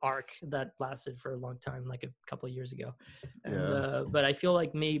long arc that lasted for a long time, like a couple of years ago. And but I feel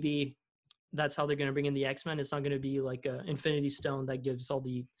like maybe that's how they're going to bring in the X-Men. It's not going to be like a Infinity Stone that gives all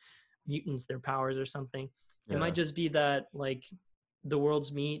the mutants their powers or something. It might just be that like the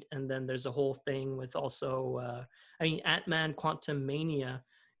worlds meet, and then there's a whole thing with also Ant-Man Quantumania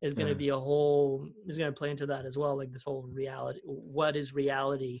is going to be is going to play into that as well, like this whole reality, what is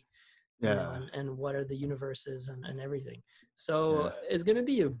reality, and what are the universes and everything. So it's going to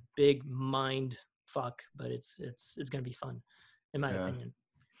be a big mind fuck, but it's going to be fun, in my opinion.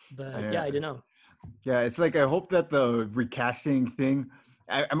 But I don't know. Yeah, it's like, I hope that the recasting thing,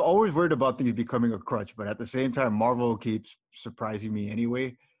 I'm always worried about things becoming a crutch, but at the same time, Marvel keeps surprising me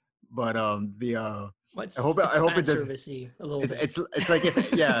anyway. But I hope it does. Servicey a little bit. It's like if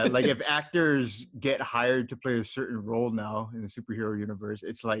like if actors get hired to play a certain role now in the superhero universe,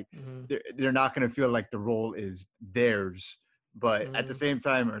 it's like they're not going to feel like the role is theirs, but at the same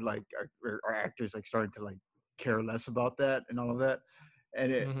time are actors like starting to like care less about that and all of that,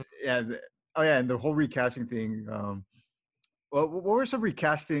 and and the whole recasting thing. Well, what were some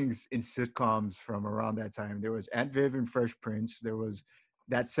recastings in sitcoms from around that time? There was Aunt Viv and Fresh Prince. There was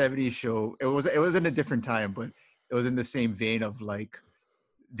that 70s show. It was in a different time, but it was in the same vein of like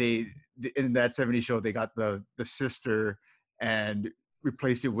in that 70s show they got the sister and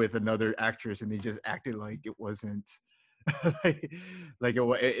replaced it with another actress, and they just acted like it wasn't like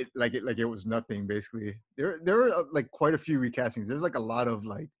it was nothing basically. There were like quite a few recastings. There's like a lot of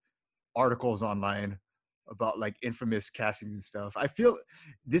like articles online about like infamous castings and stuff. I feel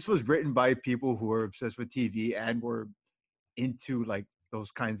this was written by people who are obsessed with TV and were into like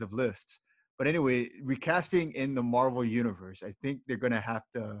those kinds of lists. But anyway, recasting in the Marvel universe, I think they're gonna have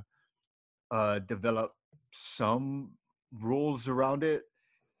to develop some rules around it.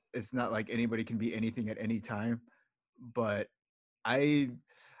 It's not like anybody can be anything at any time, but I'm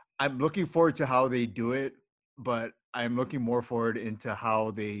looking forward to how they do it, but I'm looking more forward into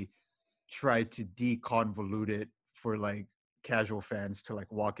how they try to deconvolute it for like casual fans to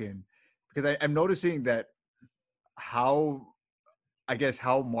like walk in, because I'm noticing that how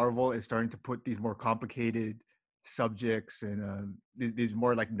Marvel is starting to put these more complicated subjects and these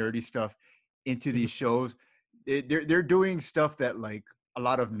more like nerdy stuff into these shows. They're doing stuff that like a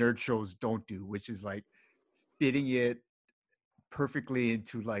lot of nerd shows don't do, which is like fitting it perfectly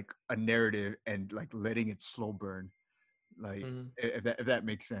into like a narrative and like letting it slow burn. Like if that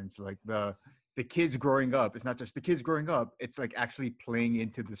makes sense. Like the kids growing up, it's not just the kids growing up, it's like actually playing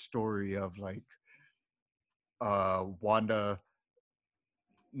into the story of like Wanda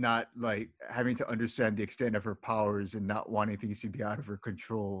not like having to understand the extent of her powers and not wanting things to be out of her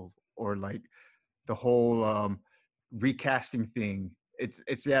control, or like the whole recasting thing. It's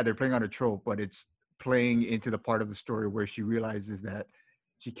they're playing on a trope, but it's playing into the part of the story where she realizes that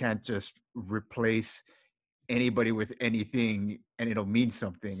she can't just replace anybody with anything and it'll mean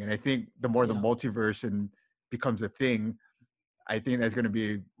something. And I think the more the multiverse and becomes a thing, I think that's going to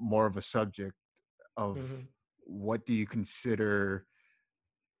be more of a subject of what do you consider,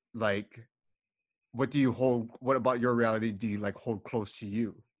 like what about your reality do you like hold close to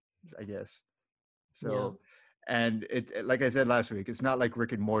you, I guess. So and it's like I said last week, it's not like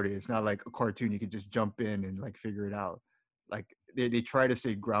Rick and Morty. It's not like a cartoon you can just jump in and like figure it out. Like they try to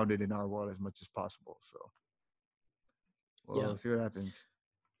stay grounded in our world as much as possible. So we'll see what happens.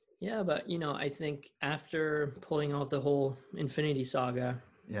 Yeah, but I think after pulling out the whole Infinity Saga,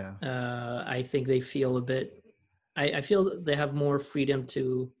 I think they feel a bit. I feel they have more freedom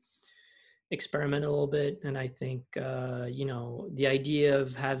to experiment a little bit, and I think the idea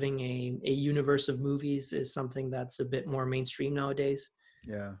of having a universe of movies is something that's a bit more mainstream nowadays.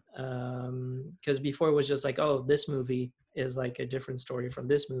 Because before it was just like, oh, this movie is like a different story from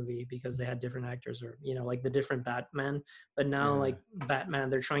this movie because they had different actors, or like the different Batman. But now like Batman,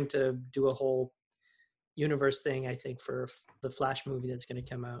 they're trying to do a whole universe thing, I think, for the Flash movie that's going to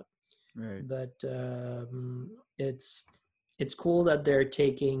come out. Right. But it's cool that they're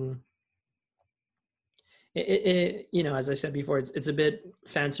taking it, as I said before, it's a bit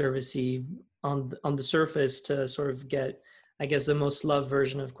fan servicey on the surface to sort of get, I guess, the most loved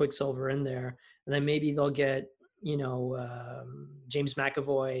version of Quicksilver in there, and then maybe they'll get James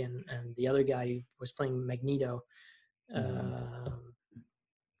McAvoy and the other guy who was playing Magneto. I don't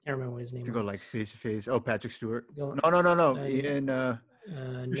remember what his name was. To go like face to face. Oh, Patrick Stewart. No. Ian. No,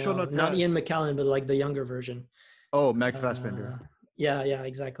 not Ian McKellen, but like the younger version. Oh, Mac Fassbender. Yeah,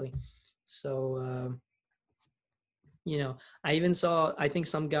 exactly. So, I even saw, I think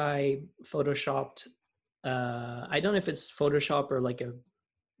some guy photoshopped, I don't know if it's Photoshop or like a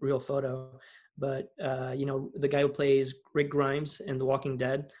real photo, but, the guy who plays Rick Grimes in The Walking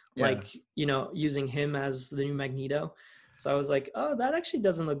Dead, using him as the new Magneto. So I was like, oh, that actually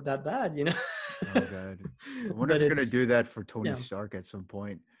doesn't look that bad, Oh, God. I wonder if they're going to do that for Tony Stark at some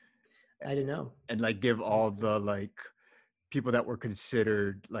point. I don't know. And like give all the like people that were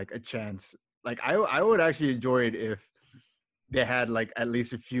considered like a chance. Like I would actually enjoy it if they had like at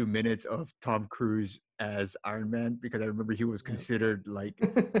least a few minutes of Tom Cruise as Iron Man, because I remember he was considered like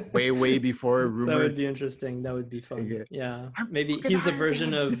way before rumor. That would be interesting. That would be fun. Yeah. Maybe he's the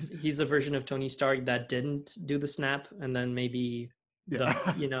version of Tony Stark that didn't do the snap, and then maybe who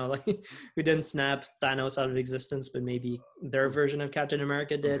didn't snap Thanos out of existence, but maybe their version of Captain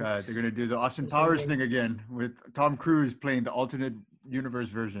America did. Oh God, they're gonna do the Austin Powers thing again with Tom Cruise playing the alternate universe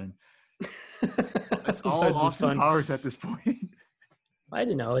version. It's all That'd be Austin fun. Powers at this point. I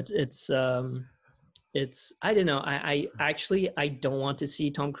don't know. It's I don't know. I actually I don't want to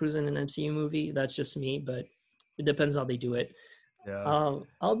see Tom Cruise in an MCU movie. That's just me, but it depends how they do it. Yeah.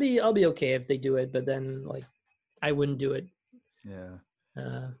 I'll be okay if they do it, but then like I wouldn't do it. Yeah.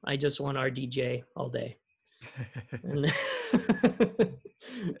 I just want RDJ all day. And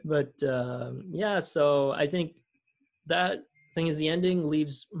but yeah, so I think that thing is the ending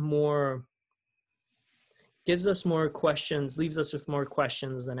gives us more questions, leaves us with more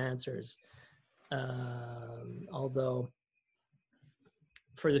questions than answers. Although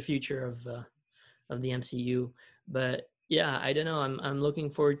for the future of the MCU, but yeah, I don't know. I'm looking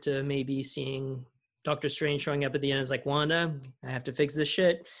forward to maybe seeing Doctor Strange showing up at the end. It's like, Wanda, I have to fix this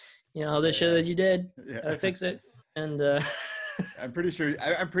shit. You know, this shit that you did. Yeah. Gotta fix it. And I'm pretty sure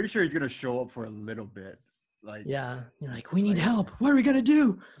he's gonna show up for a little bit. Like, yeah, you're like, we need help. What are we gonna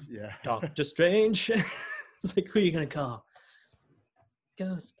do? Yeah. Doctor Strange. It's like, who are you gonna call?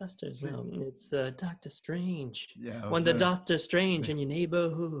 Ghostbusters. No, it's Doctor Strange. Yeah. When the Doctor Strange in your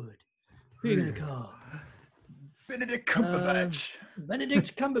neighborhood, who are you gonna call? Benedict Cumberbatch.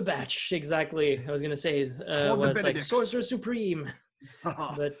 Benedict Cumberbatch. Exactly. I was gonna say it's like Sorcerer Supreme,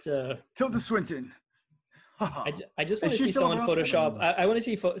 but Tilda Swinton. I just want to see someone Photoshop. I want to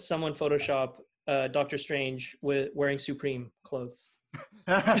see someone Photoshop Doctor Strange wearing Supreme clothes.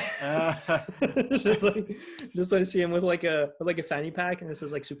 just want to see him with like a fanny pack, and this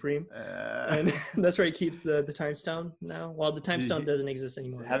is like Supreme, and that's where he keeps the time stone now. Well, the time stone doesn't exist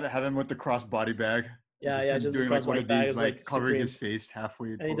anymore. Have him with the crossbody bag. Just doing like one of these, like covering Supreme. his face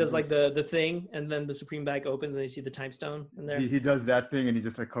halfway. And he does like the thing, and then the Supreme bag opens, and you see the time stone in there. He does that thing, and he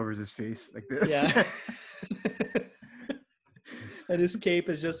just like covers his face like this. Yeah. And his cape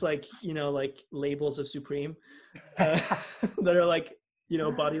is just like, you know, like labels of Supreme that are like, you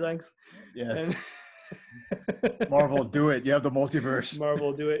know, body length. Yes. Marvel, do it. You have the multiverse.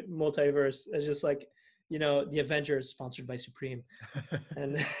 Marvel, do it. Multiverse. It's just like, you know, the Avengers sponsored by Supreme.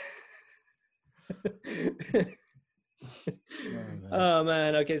 And oh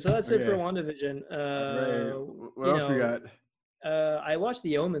man. Okay, so that's it for WandaVision. Right. What else we got? I watched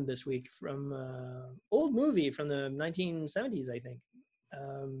The Omen this week, from old movie from the 1970s, I think.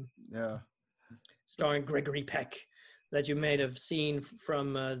 Yeah. Starring Gregory Peck, that you may have seen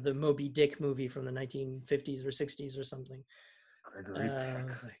from the Moby Dick movie from the 1950s or 60s or something. Gregory Peck.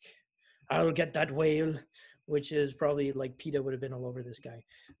 Was like, I'll get that whale, which is probably like PETA would have been all over this guy.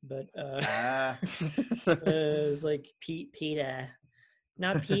 But it's like PETA.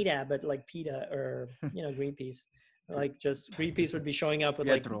 Not PETA, but like PETA, or, you know, Greenpeace. Like, just Greenpeace would be showing up with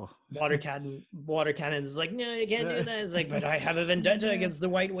like water cannons. It's like, no, you can't do that. It's like, but I have a vendetta against the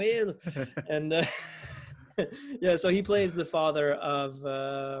white whale. And yeah, so he plays the father of,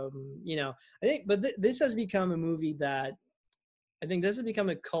 you know, I think, but this has become a movie that, I think this has become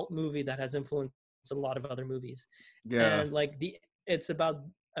a cult movie that has influenced a lot of other movies. Yeah. And like it's about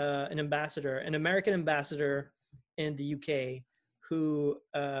an American ambassador in the UK who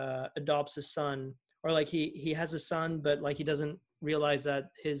adopts a son. Or like he has a son, but like he doesn't realize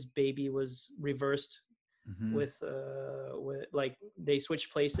that his baby was reversed with like they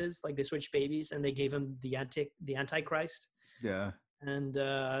switched places, like they switched babies, and they gave him the Antichrist. Yeah. And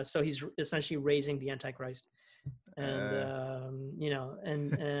so he's essentially raising the Antichrist. And you know,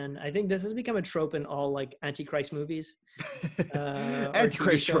 and I think this has become a trope in all like Antichrist movies.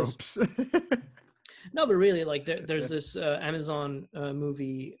 Antichrist tropes. No, but really, like there's this Amazon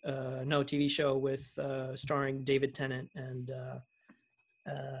TV show with starring David Tennant and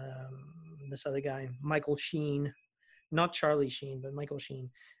this other guy, Michael Sheen, not Charlie Sheen, but Michael Sheen.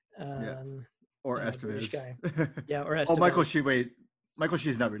 Or Estevez. Guy. Yeah, or Estevez. Oh, Michael Sheen. Wait, Michael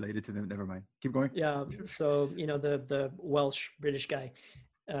Sheen is not related to them. Never mind. Keep going. Yeah. So you know the Welsh British guy,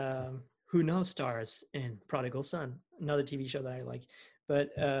 who now stars in Prodigal Son, another TV show that I like.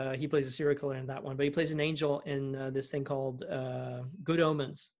 But he plays a serial killer in that one. But he plays an angel in this thing called Good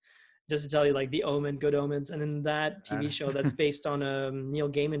Omens. Just to tell you, like The Omen, Good Omens. And in that TV show that's based on a Neil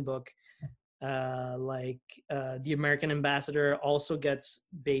Gaiman book, the American ambassador also gets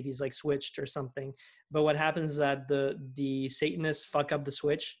babies like switched or something. But what happens is that the Satanists fuck up the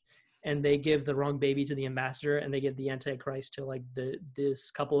switch, and they give the wrong baby to the ambassador, and they give the Antichrist to like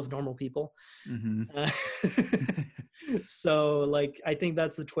this couple of normal people. Mm-hmm. So like I think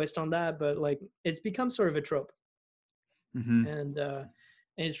that's the twist on that, but like it's become sort of a trope. Mm-hmm. And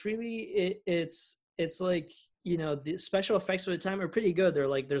it's really it's like, you know, the special effects for the time are pretty good. They're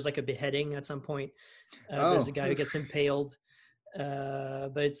like there's like a beheading at some point. There's a guy who gets impaled,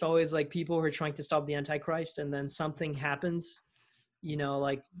 but it's always like people who are trying to stop the Antichrist, and then something happens, you know,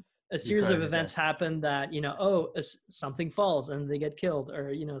 like a series of Because, events happen that, something falls and they get killed,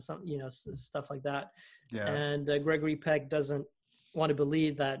 or, stuff like that. Yeah. And Gregory Peck doesn't want to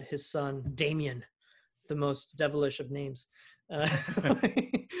believe that his son, Damien, the most devilish of names,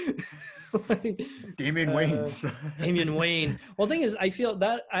 Damian Wayans. Damian Wayne. Well, the thing is, I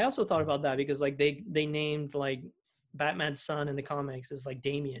also thought about that because like they named like Batman's son in the comics is like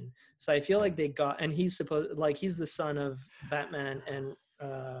Damian. So I feel like and he's he's the son of Batman and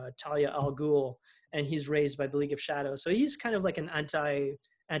Talia al Ghul, and he's raised by the League of Shadows. So he's kind of like an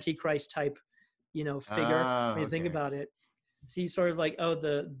antichrist type, figure when you think about it. So he's sort of like,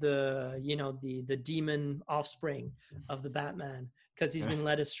 the demon offspring of the Batman, because he's been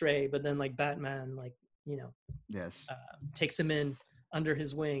led astray, but then like Batman, like, yes, takes him in under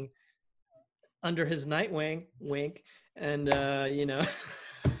his wing, under his night wing, wink. And, I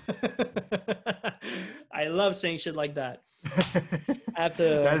love saying shit like that. I have to.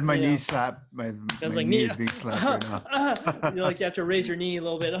 That is my knee slap. My knee is being slapped right now. You have to raise your knee a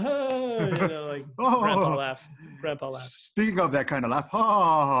little bit. Grandpa laugh. Speaking of that kind of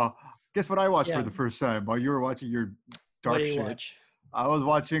laugh, guess what I watched for the first time while you were watching your dark shit? Watch? I was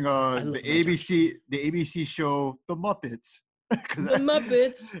watching the ABC show The Muppets. The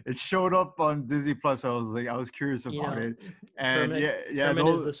Muppets. It showed up on Disney Plus. I was curious about it. And Kermit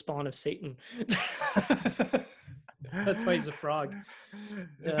is the spawn of Satan. That's why he's a frog.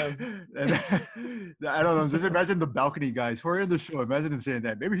 And I don't know. Just imagine the balcony guys who are in the show. Imagine them saying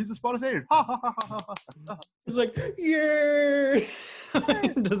that. Maybe he's the spawn of Satan. It's like, yeah.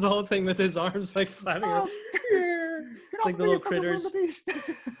 Does the whole thing with his arms like flapping around. It's like the little critters. It's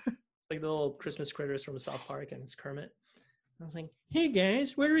like the little Christmas critters from South Park, and it's Kermit. I was like, hey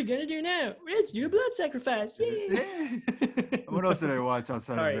guys, what are we gonna do now? Let's do a blood sacrifice. Yay! What else did I watch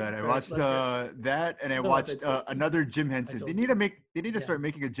outside of that? I watched that, and I watched another Jim Henson. They need to start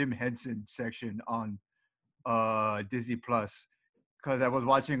making a Jim Henson section on Disney Plus, because I was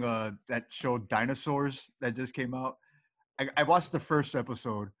watching that show Dinosaurs that just came out. I watched the first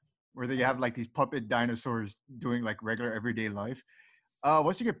episode where they have like these puppet dinosaurs doing like regular everyday life.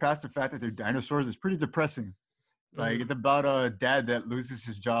 Once you get past the fact that they're dinosaurs, it's pretty depressing. Like, it's about a dad that loses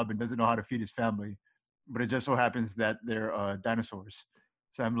his job and doesn't know how to feed his family, but it just so happens that they're dinosaurs.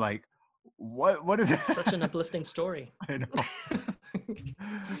 So I'm like, what is it? Such an uplifting story. I know.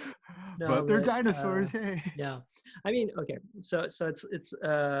 But they're dinosaurs. Hey. Yeah. I mean, okay. So it's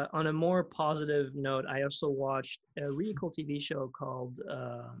on a more positive note, I also watched a really cool TV show called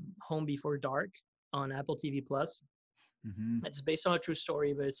Home Before Dark on Apple TV Plus. Mm-hmm. It's based on a true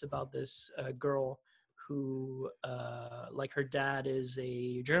story, but it's about this girl who like her dad is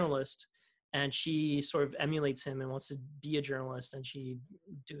a journalist, and she sort of emulates him and wants to be a journalist, and she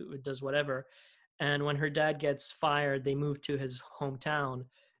does whatever. And when her dad gets fired, they move to his hometown,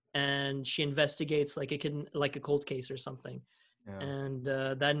 and she investigates like a cold case or something. Yeah. And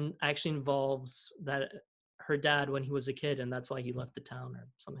that actually involves that her dad when he was a kid, and that's why he left the town or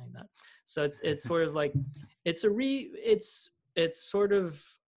something like that. So it's sort of like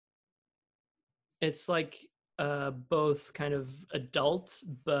it's like both kind of adult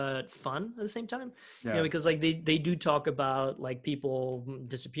but fun at the same time. Yeah. Because like they do talk about like people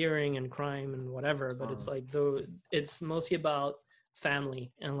disappearing and crime and whatever, but it's like it's mostly about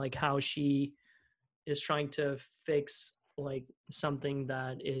family and like how she is trying to fix like something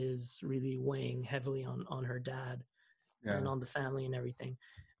that is really weighing heavily on her dad and on the family and everything.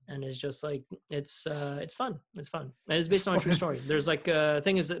 And it's just like it's fun. It's fun. And it's based on a true story. There's like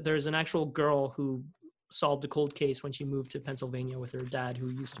thing is that there's an actual girl who solved a cold case when she moved to Pennsylvania with her dad, who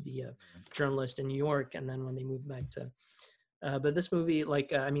used to be a journalist in New York. And then when they moved back to, but this movie, like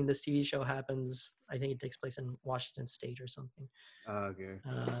this TV show happens. I think it takes place in Washington State or something. Okay.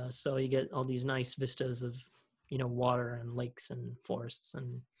 So you get all these nice vistas of water and lakes and forests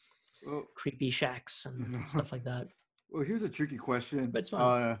and creepy shacks and stuff like that. Well, here's a tricky question. But it's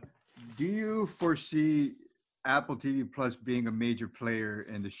fun. Do you foresee Apple TV Plus being a major player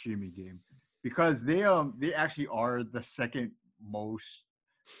in the streaming game? Because they actually are the second most,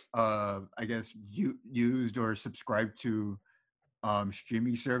 I guess, used or subscribed to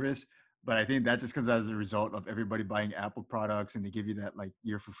streaming service. But I think that just comes as a result of everybody buying Apple products, and they give you that like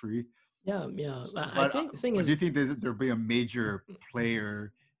year for free. Yeah. But, I think the thing is, do you think there'll be a major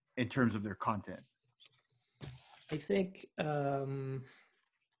player in terms of their content? I think they're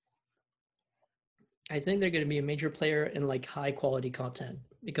going to be a major player in like high quality content,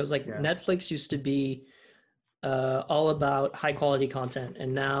 because like Netflix used to be all about high quality content,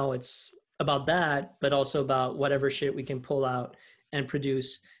 and now it's about that, but also about whatever shit we can pull out and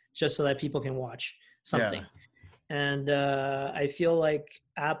produce just so that people can watch something. And I feel like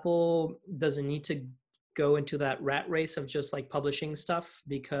Apple doesn't need to go into that rat race of just like publishing stuff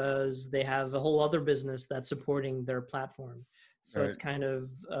because they have a whole other business that's supporting their platform. So Right. it's kind of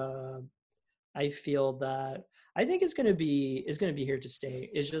I feel that I think it's gonna be here to stay.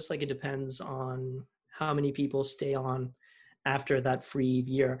 It's just like it depends on how many people stay on after that free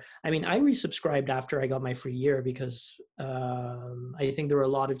year. I mean, I resubscribed after I got my free year because I think there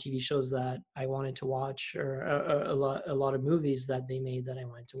were a lot of TV shows that I wanted to watch, or a lot of movies that they made that I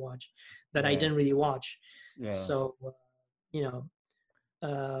wanted to watch that I Yeah. didn't really watch. Yeah. So, you know,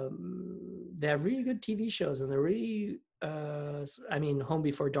 they have really good TV shows, and they're really. I mean, Home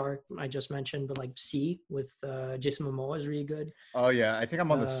Before Dark, I just mentioned, but like C with Jason Momoa is really good. Oh yeah, I think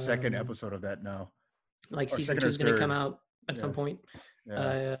I'm on the second Um, episode of that now, like or season second two or is going to come third. out at some Yeah. point.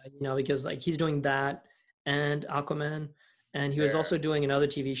 Yeah. Because like he's doing that and Aquaman, and he was Yeah. also doing another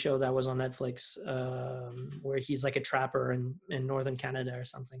TV show that was on Netflix, where he's like a trapper in northern Canada or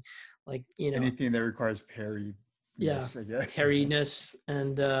something. Like Anything that requires Perry. yeah, I guess. hairiness,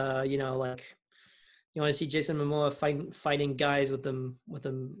 and like you want to see Jason Momoa fighting guys with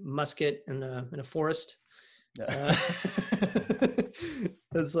a musket in a forest. Yeah.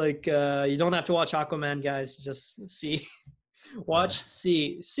 It's like you don't have to watch Aquaman, guys. Just watch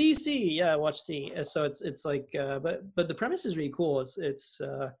C. Yeah, watch C. So it's like, but the premise is really cool. It's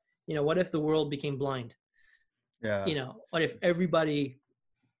what if the world became blind? Yeah. What if everybody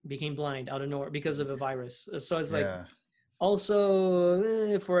became blind out of nowhere because of a virus? So it's like, Yeah.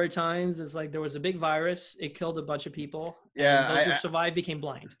 also for times it's like there was a big virus, it killed a bunch of people, Yeah, and those who survived became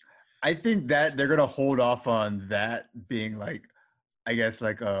blind. I think that they're gonna hold off on that being like, I guess,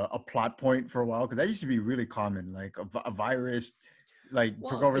 like a plot point for a while, because that used to be really common. Like a virus, like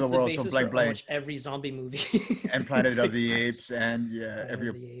took over the It's the world. So basis blank for blank almost every zombie movie. and Planet It's of like the virus. Apes, and yeah, Planet every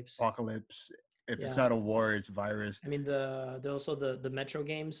of the Apes. apocalypse. If it's Yeah. not a war, it's virus. I mean, the also the Metro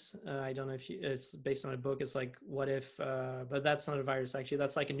games. I don't know if it's based on a book. It's like, what if? But that's not a virus. Actually,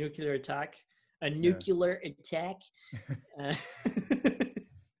 that's like a nuclear attack. A nuclear attack.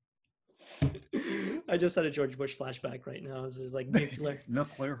 I just had a George Bush flashback right now. It's just like nuclear.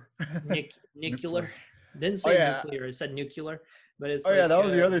 Nuclear. Nuclear. Didn't say nuclear. It said nuclear. But it's yeah, that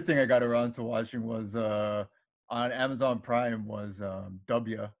was the other thing I got around to watching was on Amazon Prime was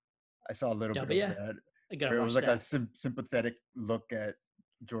W. I saw a little bit of that. It was like a sympathetic look at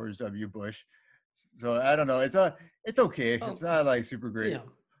George W. Bush. So I don't know. It's okay. It's not like super great. Yeah.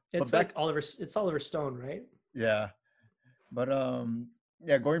 It's like it's Oliver Stone, right? Yeah. But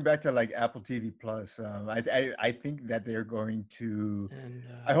yeah, going back to like Apple TV Plus, I think that they're going to.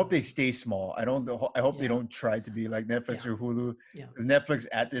 I hope they stay small. I hope they don't try to be like Netflix or Hulu. Yeah. Because Netflix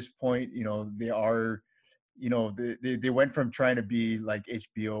at this point, they are, they went from trying to be like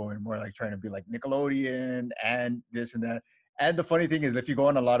HBO and more like trying to be like Nickelodeon and this and that. And the funny thing is, if you go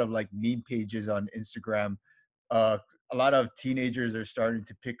on a lot of like meme pages on Instagram, a lot of teenagers are starting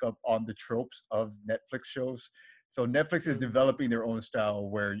to pick up on the tropes of Netflix shows. So Netflix is developing their own style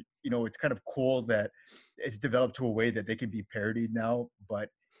where, it's kind of cool that it's developed to a way that they can be parodied now, but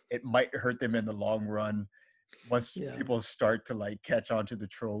it might hurt them in the long run once people start to like catch on to the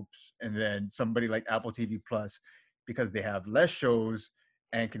tropes. And then somebody like Apple TV Plus, because they have less shows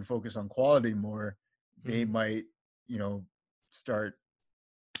and can focus on quality more, they might, start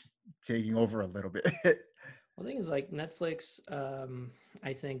taking over a little bit. Well, the thing is, like Netflix,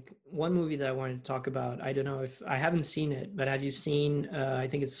 I think one movie that I wanted to talk about, I don't know if I haven't seen it, but have you seen, I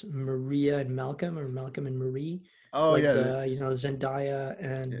think it's Maria and Malcolm, or Malcolm and Marie? Oh, like yeah. Zendaya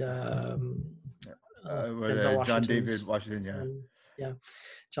and John David Washington, yeah.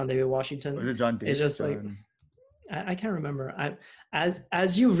 John David Washington. Was it John David? It's just like, I can't remember.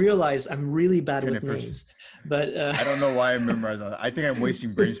 As you realize, I'm really bad with names, but I don't know why I remember that. I think I'm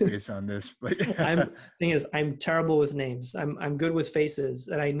wasting brain space on this. But I'm terrible with names. I'm good with faces,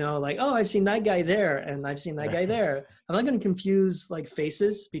 and I know like, oh, I've seen that guy there, and I've seen that guy there. I'm not going to confuse like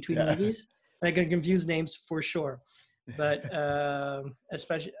faces between movies. I'm going to confuse names for sure, but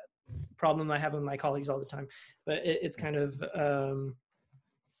especially problem I have with my colleagues all the time. But it's kind of.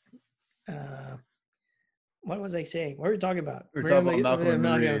 What was I saying? What were we talking about? We're talking about Malcolm and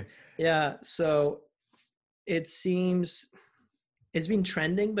Marie. Yeah. So it seems it's been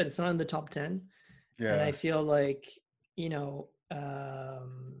trending, but it's not in the top 10. Yeah. And I feel like,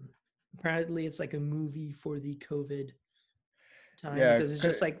 apparently it's like a movie for the COVID time, because it's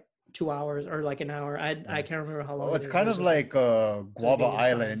just like 2 hours or like an hour. I can't remember how long. Well, it's kind of like Guava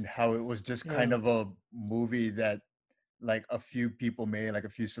Island, how it was just kind of a movie that like a few people made, like a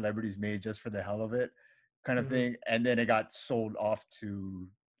few celebrities made just for the hell of it. Kind of thing, and then it got sold off to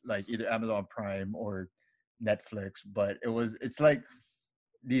like either Amazon Prime or Netflix, but it's like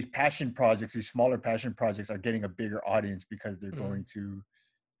these passion projects, these smaller passion projects are getting a bigger audience because they're going to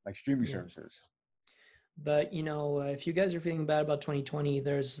like streaming services. But if you guys are feeling bad about 2020,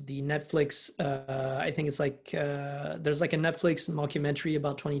 there's the Netflix. I think it's like there's like a Netflix mockumentary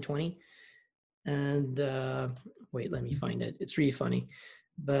about 2020, and wait, let me find it. It's really funny,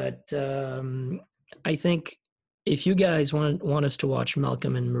 but I think if you guys want us to watch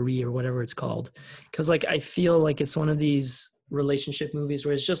Malcolm and Marie or whatever it's called, because like I feel like it's one of these relationship movies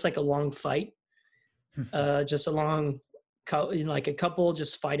where it's just like a long fight, just a long, like a couple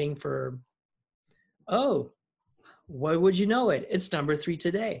just fighting for. Oh, why would you know it? It's number 3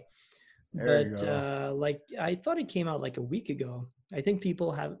 today. But like I thought it came out like a week ago. I think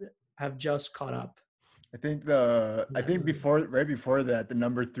people have just caught up. I think right before that, the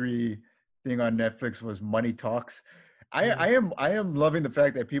number 3 thing on Netflix was Money Talks. I am loving the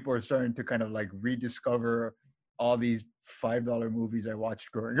fact that people are starting to kind of like rediscover all these $5 movies I watched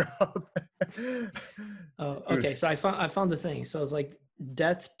growing up. Oh, okay. So I found the thing. So it's like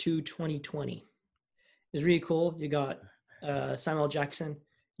Death to 2020. It's really cool. You got Samuel Jackson,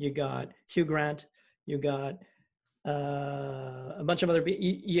 you got Hugh Grant, you got a bunch of other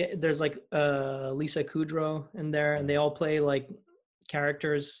people. There's like Lisa Kudrow in there, and they all play like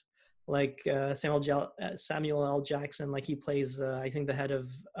characters. Like Samuel L. Jackson, like he plays, I think, the head of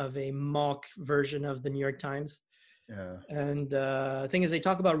a mock version of the New York Times. Yeah. And the thing is, they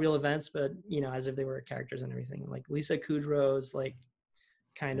talk about real events, but as if they were characters and everything. Like Lisa Kudrow's like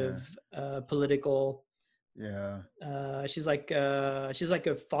kind of political. Yeah. She's like a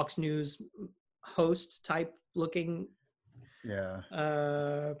Fox News host type looking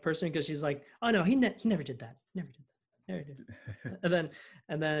person, because she's like, oh no, he never did that. Never did that. and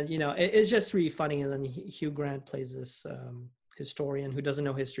then it's just really funny. And then Hugh Grant plays this historian who doesn't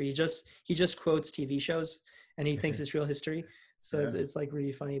know history. He just quotes TV shows and he thinks it's real history. So it's like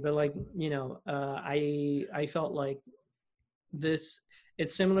really funny. But like I felt like this.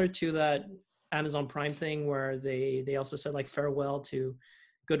 It's similar to that Amazon Prime thing where they also said like farewell to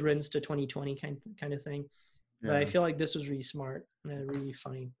good riddance to 2020 kind of thing. But I feel like this was really smart and really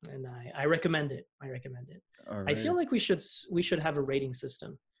funny, and I recommend it. Right. I feel like we should have a rating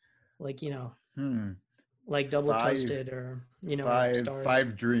system, like like Double Toasted or stars.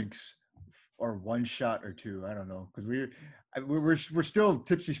 5 drinks or 1 shot or 2. I don't know, because we're still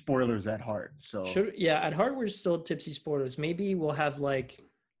tipsy spoilers at heart. So at heart we're still tipsy spoilers. Maybe we'll have like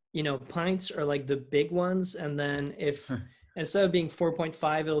pints or like the big ones, and then if instead of being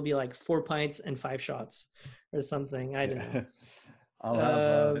 4.5 it'll be like 4 pints and 5 shots or something. I don't know. I'll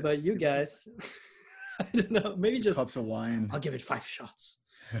have but you guys I don't know, maybe just cups of wine. I'll give it 5 shots.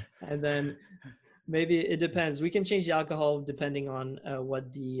 And then maybe it depends. We can change the alcohol depending on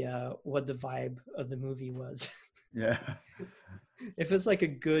what the vibe of the movie was. Yeah. If it's like a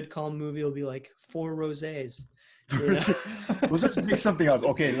good calm movie, it'll be like 4 rosés. We'll just make something up.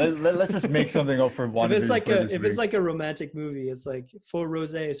 Okay, let's just make something up for one. If it's like a romantic movie, it's like 4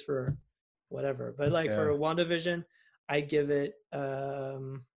 rosés for whatever. But like for WandaVision, I give it.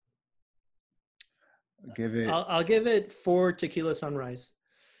 I'll give it 4 tequila sunrise.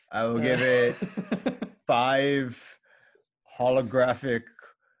 I will give it 5 holographic.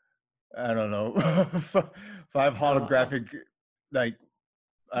 I don't know. 5 holographic, like.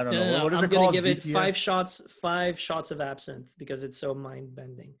 I don't know. What is it called? I'm gonna give it 5 shots of absinthe because it's so mind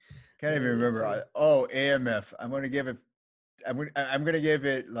bending. Can't even remember. AMF. I'm gonna give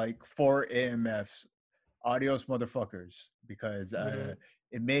it like 4 AMFs. Adios, motherfuckers, because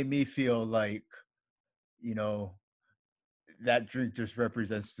it made me feel like, that drink just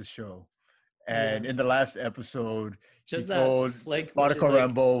represents the show. And in the last episode, she told Monica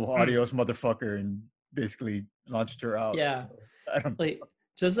Rambeau, adios, motherfucker, and basically launched her out. Yeah. So, I don't know.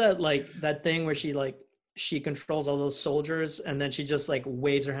 Just that thing where she controls all those soldiers, and then she just like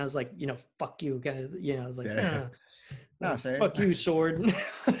waves her hands like, fuck you, kind of, it's like, fuck you, sword.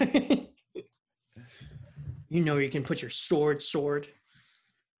 You can put your sword.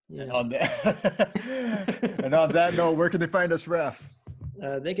 Yeah. And on that note, where can they find us, Raf?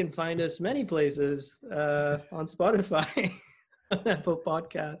 They can find us many places, on Spotify, on Apple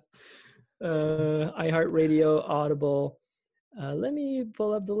Podcasts, iHeartRadio, Audible. Let me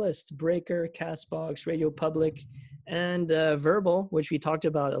pull up the list. Breaker, Castbox, Radio Public, and Verbal, which we talked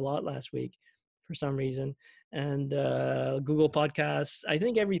about a lot last week for some reason, and Google Podcasts. I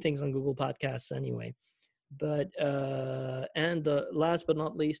think everything's on Google Podcasts anyway. But and the last but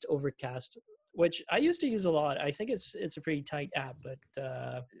not least, Overcast, which I used to use a lot. I think it's a pretty tight app, but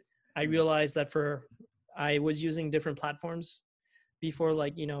I realized that I was using different platforms before,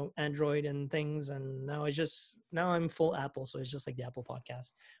 like, you know, Android and things, and now I'm full Apple, so it's just like the Apple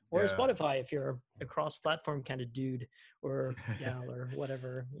Podcast or Yeah. Spotify if you're a cross-platform kind of dude or gal or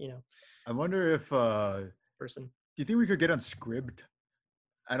whatever, you know, I wonder if do person. you think we could get on Scribd?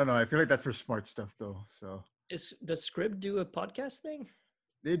 I don't know. I feel like that's for smart stuff though. So Does Scribd do a podcast thing?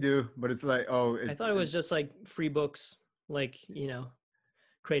 they do, but it's like I thought it was just like free books, like, you know,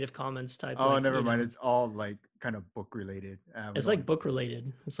 Creative Commons type. oh, like, never you mind. know, It's all like kind of book related. it's like book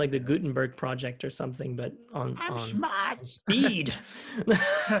related. It's like the Gutenberg project or something, but on smart. speed.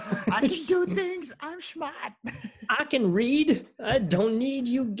 I can do things. I'm smart. I can read. I don't need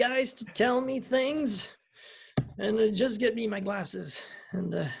you guys to tell me things. And just get me my glasses,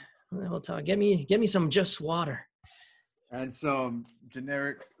 and we'll talk. Get me some just water. And some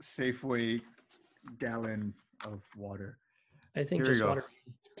generic Safeway gallon of water. I think Here we just go. water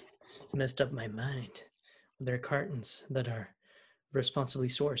messed up my mind. They're cartons that are responsibly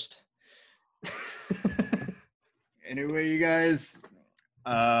sourced. Anyway, you guys,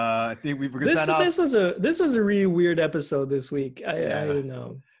 I think we're gonna sign off. This was a really weird episode this week. I don't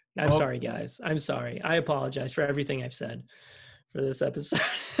know. I'm Well- sorry, guys. I'm sorry. I apologize for everything I've said for this episode.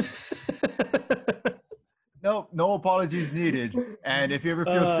 No apologies needed. And if you ever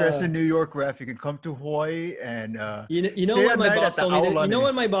feel stressed in New York, Ref, you can come to Hawaii and you know stay what a my night boss at the told me. You know Aulani.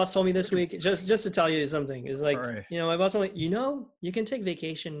 what my boss told me this week. Just to tell you something is like, All right. you know, my boss told me, you know, you can take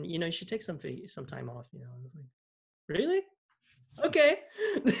vacation. You know, you should take some time off. You know, I was like, really? Okay.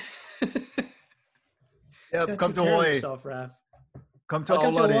 Yeah, Gotta come take to care of Hawaii. yourself, Raph. Come to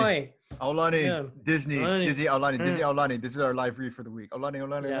Welcome to Aulani. Hawaii. Aulani, Yeah. Disney, Aulani. Disney, Aulani, Disney, Mm. Aulani. This is our live read for the week. Aulani,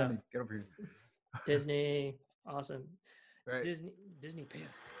 Aulani, Yeah. Aulani. Get over here. Disney, awesome. Right. Disney pay us.